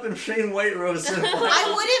showed up in plain white robes. I wouldn't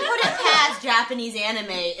put it past Japanese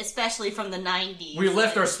anime, especially from the 90s. We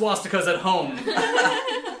left our swastikas at home.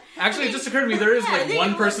 Actually, it just occurred to me there is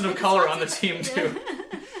one person of color on the team, too.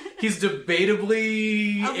 He's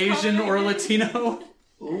debatably Asian or Latino.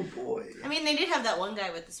 Oh boy. I mean, they did have that one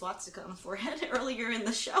guy with the swastika on the forehead earlier in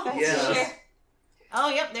the show. Yeah. Sure. Oh,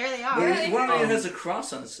 yep, there they are. One of them has a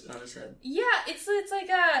cross on his head. Yeah, it's like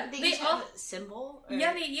a... They each have a symbol? Or?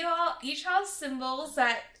 Yeah, they each have symbols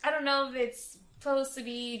that, I don't know if it's supposed to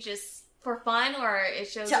be just for fun or it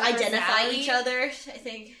shows to identify each other, I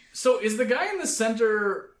think. So is the guy in the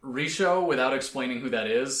center Risho without explaining who that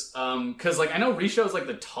is? Because I know Risho is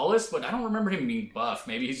the tallest, but I don't remember him being buff.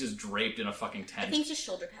 Maybe he's just draped in a fucking tent. I think just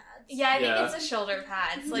shoulder pads. Yeah, I think it's the shoulder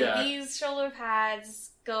pads. These shoulder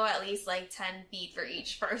pads go at least 10 feet for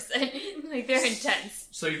each person. They're intense.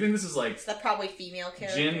 So you think this is It's the probably female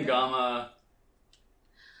character. Jin, Gamma...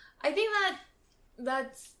 I think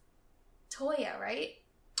that's Toya, right?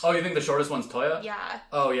 Oh, you think the shortest one's Toya? Yeah.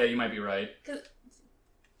 Oh, yeah, you might be right.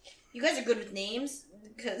 You guys are good with names,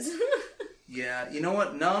 because... Yeah, you know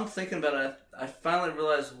what? Now I'm thinking about it, I finally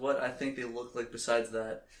realized what I think they look like besides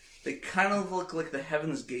that. They kind of look like the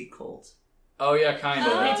Heaven's Gate cult. Oh, yeah, kind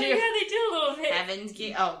of. Oh, they do. Yeah, they do a little bit. Heaven's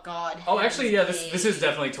Gate. Oh, God. Oh, actually, yeah, this is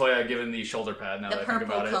definitely Toya given the shoulder pad now that I think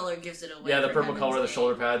about it. The purple color gives it away. Yeah, the purple color of the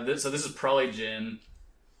shoulder pad. So this is probably Jin.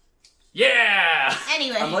 Yeah!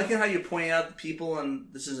 Anyway. I'm liking how you're pointing out the people and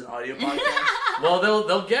this is an audio podcast. Well,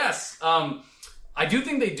 they'll guess. I do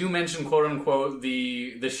think they do mention, quote unquote,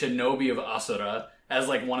 the shinobi of Asura as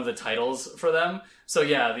one of the titles for them. So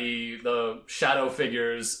yeah, the shadow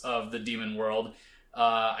figures of the demon world.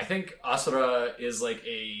 I think Asura is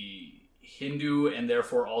a Hindu and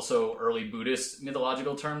therefore also early Buddhist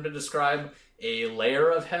mythological term to describe a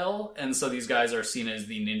layer of hell, and so these guys are seen as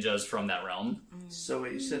the ninjas from that realm. So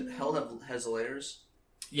wait, you said hell has layers?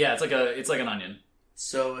 Yeah, it's like an onion.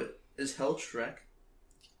 So is hell Shrek?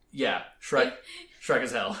 Yeah, Shrek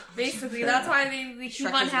is hell. Basically, that's why they keep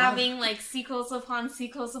Shrek on is having sequels upon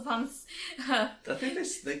sequels upon. I think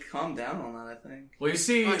they calm down on that. I think. Well, you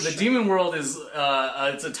see, the demon world is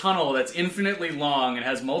it's a tunnel that's infinitely long and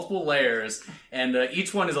has multiple layers, and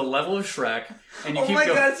each one is a level of Shrek. And you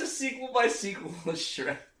God, it's a sequel by sequel of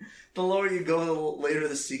Shrek. The lower you go, the later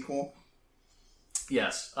the sequel.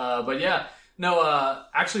 Yes, but yeah, no.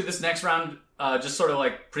 Actually, this next round. Just sort of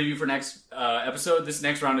preview for next episode, this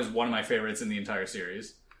next round is one of my favorites in the entire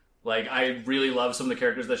series. I really love some of the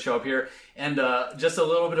characters that show up here. And just a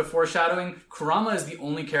little bit of foreshadowing, Kurama is the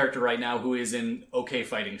only character right now who is in okay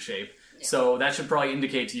fighting shape. Yeah. So that should probably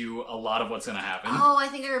indicate to you a lot of what's going to happen. Oh, I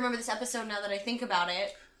think I remember this episode now that I think about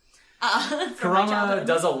it. Kurama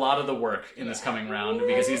does a lot of the work in this coming round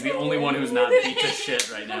because he's the only one who's not beat to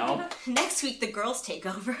shit right now. Next week, the girls take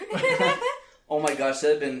over. Oh my gosh,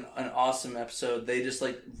 that'd been an awesome episode. They just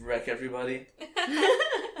wreck everybody.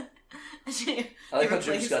 I like how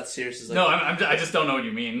Jim just got serious. Like, no, I just don't know what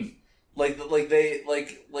you mean. Oh,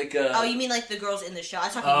 you mean like the girls in the show? I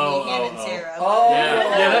was talking about Hannah and Sarah.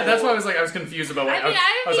 That's why I was confused about what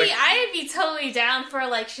I'd be totally down for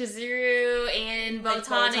like Shizuru and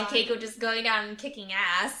Botan and Keiko just going down and kicking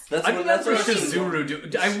ass. That's what Shizuru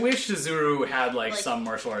do. I wish Shizuru had like some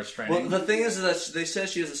martial arts training. Well, the thing is that they said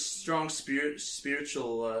she has a strong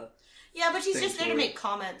spiritual. Yeah, but she's just there to make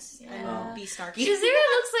comments and be snarky. Shizuru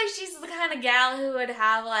looks like she's the kind of gal who would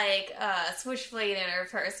have like a switchblade in her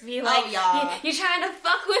purse. Be like, you trying to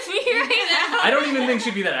fuck with me right now? I don't even think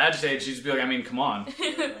she'd be that agitated. She'd just be like, I mean, come on.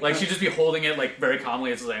 Like, she'd just be holding it like very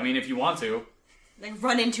calmly. It's like, I mean, if you want to. Like,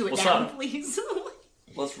 run into it now, please.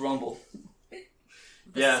 Let's rumble.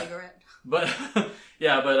 Cigarette. But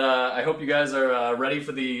I hope you guys are ready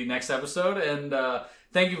for the next episode. And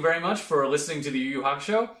thank you very much for listening to the Yu Yu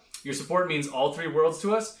Hakusho. Your support means all three worlds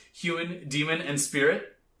to us: human, demon, and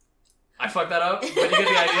spirit. I fucked that up, but you get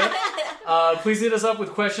the idea. Please hit us up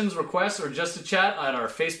with questions, requests, or just to chat at our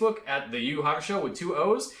Facebook at the Yu Yu Hakusho with 2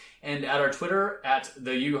 O's, and at our Twitter at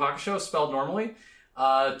the Yu Yu Hakusho spelled normally.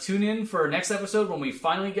 Tune in for next episode when we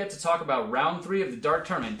finally get to talk about round 3 of the Dark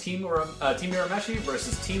Tournament: Team Urameshi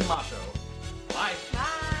versus Team Macho. Bye. Bye.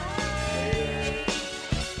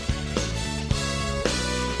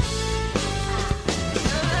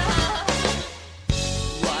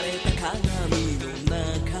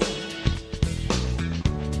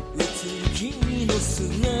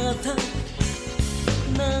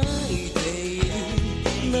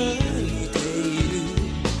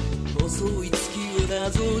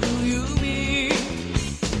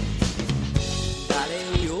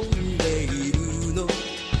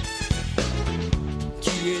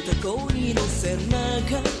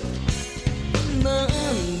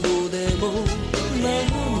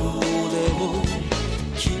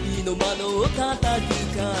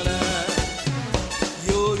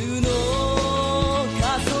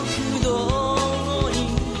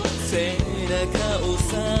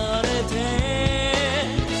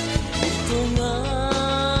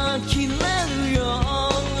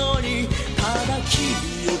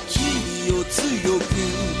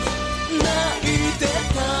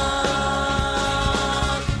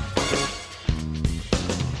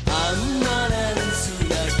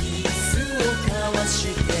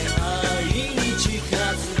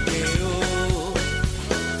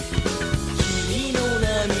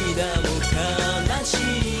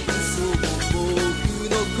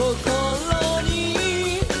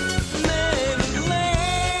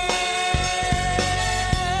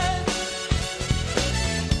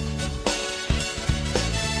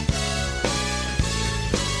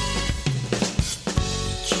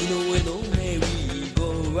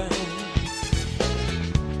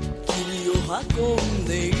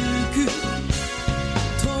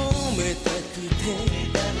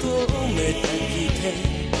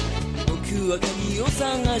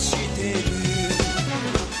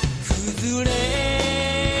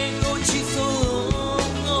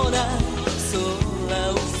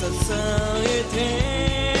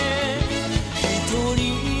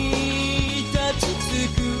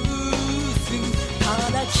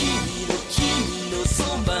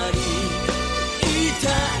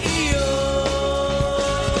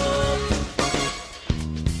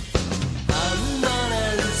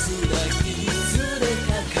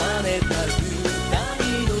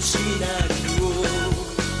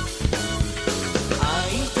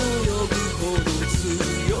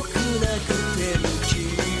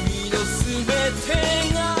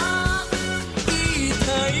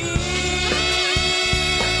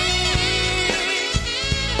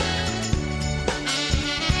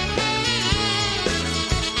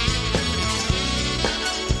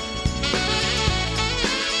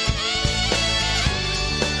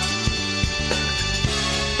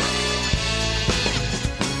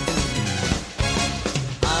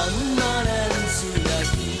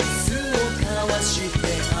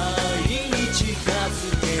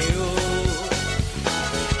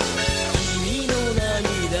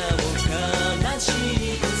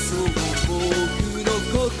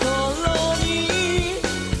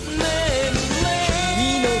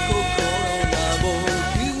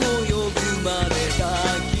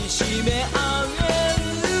 She